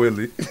about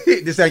Whitley.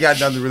 This ain't got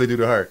nothing to really do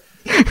to her.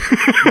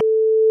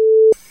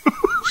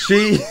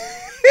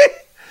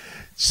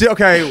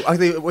 Okay, I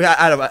think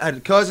I had a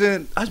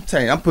cousin. I'm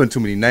telling you, I'm putting too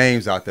many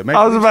names out there. Maybe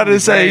I was about to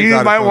say,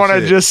 you might want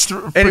to just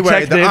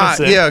protect the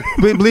innocent.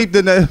 Bleep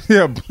the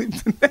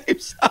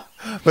names out.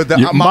 But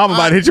your mama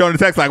might hit you on the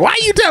text like, why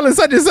are you telling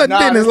such and such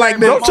business like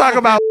that? Don't talk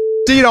about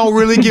she don't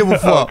really give a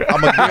fuck.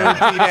 I'm going to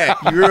guarantee that.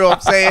 You know what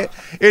I'm saying?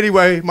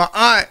 Anyway, my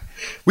aunt,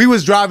 we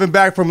was driving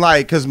back from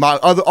because my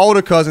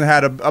older cousin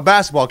had a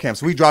basketball camp.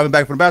 So we driving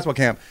back from the basketball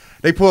camp.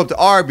 They pull up to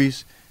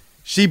Arby's.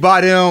 She buy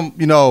them,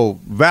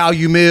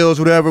 value meals,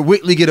 whatever.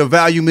 Whitley get a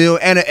value meal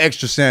and an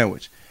extra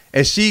sandwich.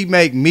 And she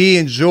make me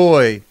and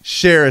Joy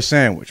share a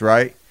sandwich,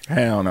 right?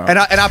 Hell no. And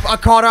I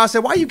called her. I said,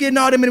 why you getting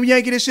all them and you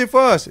ain't getting this shit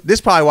for us? This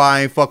probably why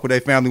I ain't fuck with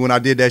their family when I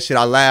did that shit.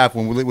 I laughed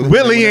when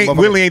Willie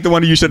ain't the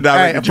one you should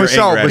directed your for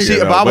sure.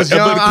 But I was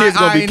young.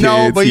 I ain't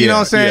know, but you know what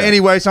I'm saying? Yeah.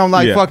 Anyway, so I'm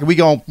like, fuck it. We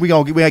gonna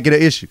get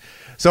an issue.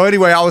 So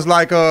anyway, I was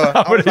like, I'm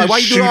gonna why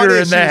you shoot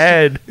her in the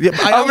head. Yeah,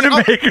 I'm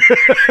gonna make her.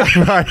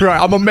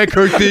 right. I'm gonna make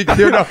her think.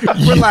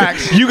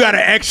 Relax. You got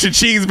an extra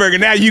cheeseburger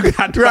now. You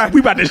got we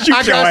about to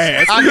shoot your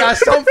ass. I got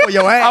something for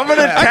your ass. I'm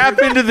gonna tap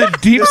into the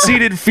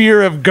deep-seated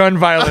fear of gun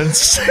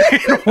violence. She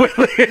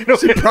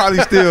probably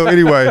still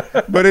anyway.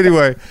 But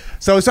anyway,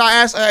 so I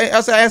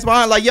asked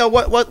my aunt, like, yo,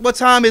 what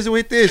time is it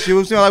with this? She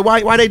was like,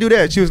 why they do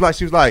that? She was like,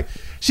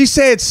 she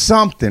said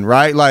something,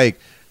 right? Like,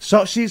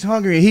 so she's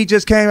hungry. He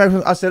just came back.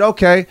 I said,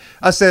 okay.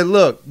 I said,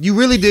 look, you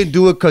really didn't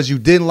do it because you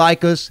didn't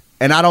like us,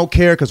 and I don't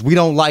care because we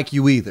don't like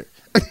you either.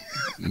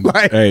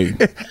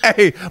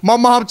 Hey, my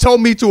mom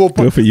told me to.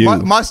 Good for you.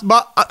 I'm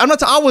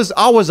not. I was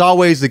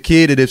always the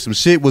kid that if some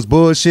shit was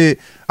bullshit,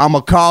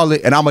 I'ma call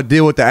it and I'ma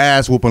deal with the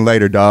ass whooping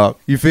later, dog.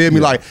 You feel me?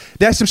 Yeah. Like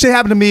that some shit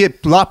happened to me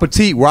at La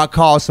Petite where I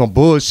called some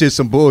bullshit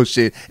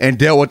and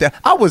dealt with that.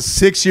 I was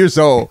 6 years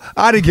old.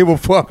 I didn't give a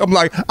fuck. I'm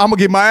like, I'm gonna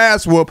get my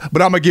ass whooped,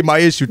 but I'm gonna get my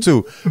issue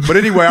too. But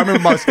anyway, I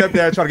remember my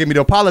stepdad trying to get me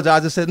to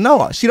apologize. I said,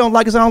 no, she don't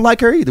like us. I don't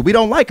like her either. We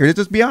don't like her. Let's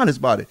just be honest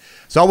about it.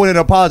 So I went in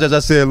and apologized.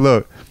 I said,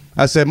 look.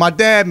 I said, my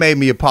dad made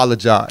me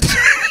apologize.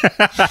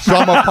 So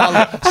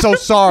I'm so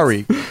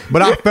sorry.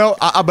 But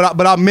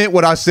I meant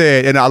what I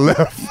said and I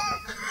left.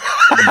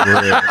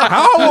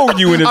 How old were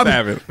you when this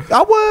happened?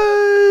 I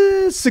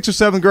was 6th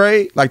or 7th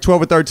grade, like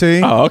 12 or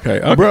 13. Oh, okay.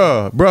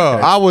 Bruh.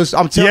 Okay.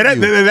 I'm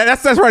telling you.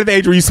 That's right at the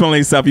age where you smelling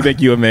yourself. You think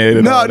you a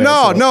man.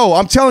 No.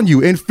 I'm telling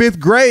you. In 5th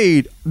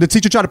grade, the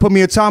teacher tried to put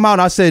me in timeout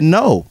and I said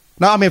no.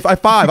 No, I mean,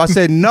 at 5, I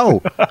said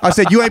no. I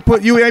said, you ain't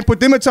put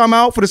them in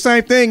timeout for the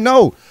same thing?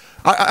 No.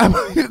 I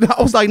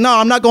was like, no,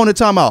 I'm not going to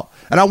timeout.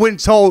 And I went and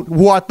told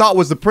who I thought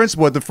was the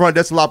principal at the front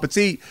desk of La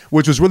Petite,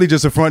 which was really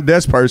just a front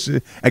desk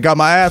person, and got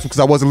my ass because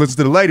I wasn't listening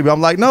to the lady. But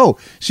I'm like, no,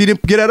 she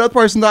didn't get that other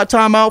person that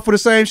timeout for the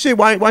same shit.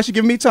 Why she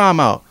giving me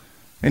timeout?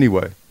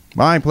 Anyway,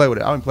 I ain't play with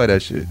it. I didn't play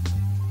that shit.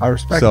 I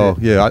respect So it.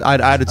 yeah, I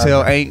had to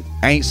tell ain't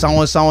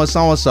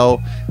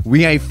so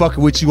we ain't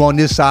fucking with you on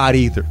this side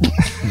either.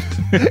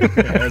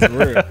 That's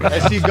real.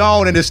 And she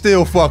gone and it's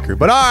still fucker.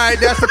 But all right,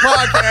 that's the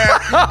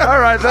podcast. All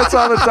right, that's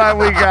all the time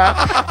we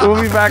got.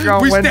 We'll be back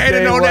on We Wednesday.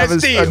 standing on We'll that have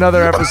steel.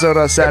 another episode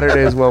on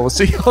Saturday as well. We'll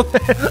see y'all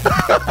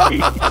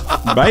then.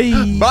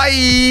 Bye.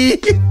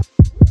 Bye.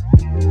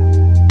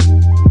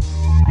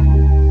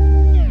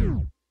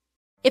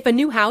 If a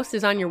new house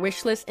is on your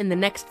wish list in the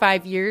next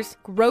 5 years,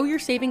 grow your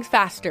savings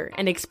faster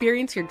and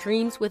experience your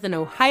dreams with an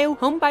Ohio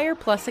Homebuyer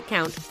Plus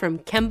account from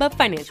Kemba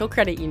Financial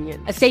Credit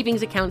Union. A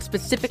savings account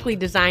specifically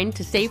designed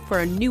to save for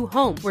a new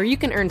home where you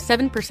can earn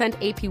 7%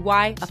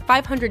 APY,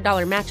 a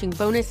 $500 matching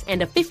bonus,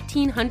 and a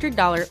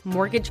 $1,500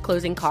 mortgage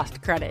closing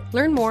cost credit.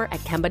 Learn more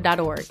at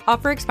Kemba.org.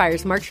 Offer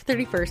expires March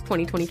 31st,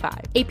 2025.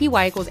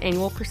 APY equals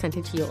annual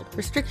percentage yield.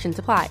 Restrictions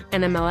apply.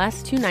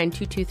 NMLS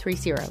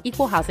 292230.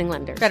 Equal housing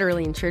lender.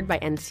 Federally insured by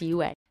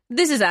NCUA.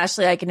 This is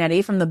Ashley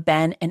Iconetti from the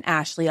Ben and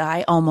Ashley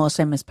I Almost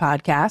Famous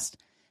podcast.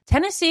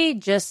 Tennessee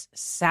just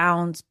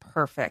sounds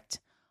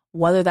perfect.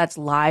 Whether that's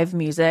live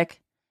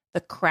music,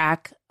 the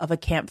crack of a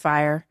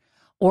campfire,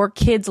 or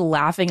kids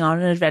laughing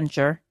on an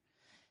adventure.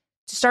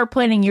 To start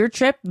planning your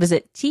trip,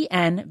 visit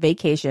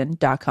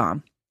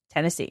tnvacation.com.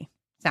 Tennessee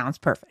sounds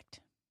perfect.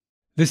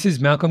 This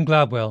is Malcolm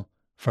Gladwell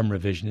from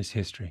Revisionist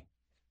History.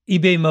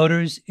 eBay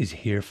Motors is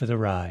here for the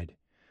ride.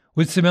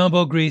 With some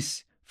elbow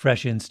grease,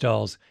 fresh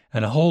installs,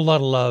 and a whole lot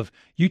of love,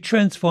 you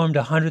transformed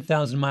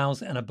 100,000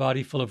 miles and a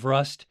body full of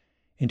rust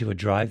into a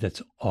drive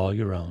that's all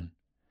your own.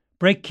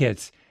 Brake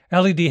kits,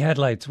 LED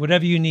headlights,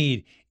 whatever you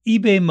need,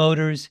 eBay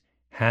Motors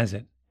has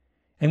it.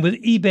 And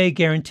with eBay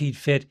Guaranteed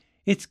Fit,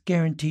 it's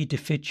guaranteed to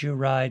fit your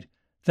ride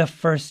the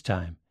first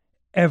time,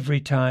 every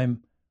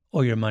time,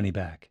 or your money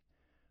back.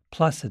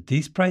 Plus, at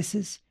these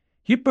prices,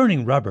 you're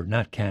burning rubber,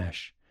 not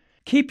cash.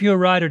 Keep your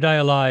ride or die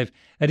alive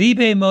at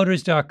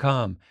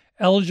ebaymotors.com.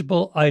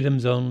 Eligible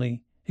items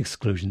only.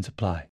 Exclusions apply.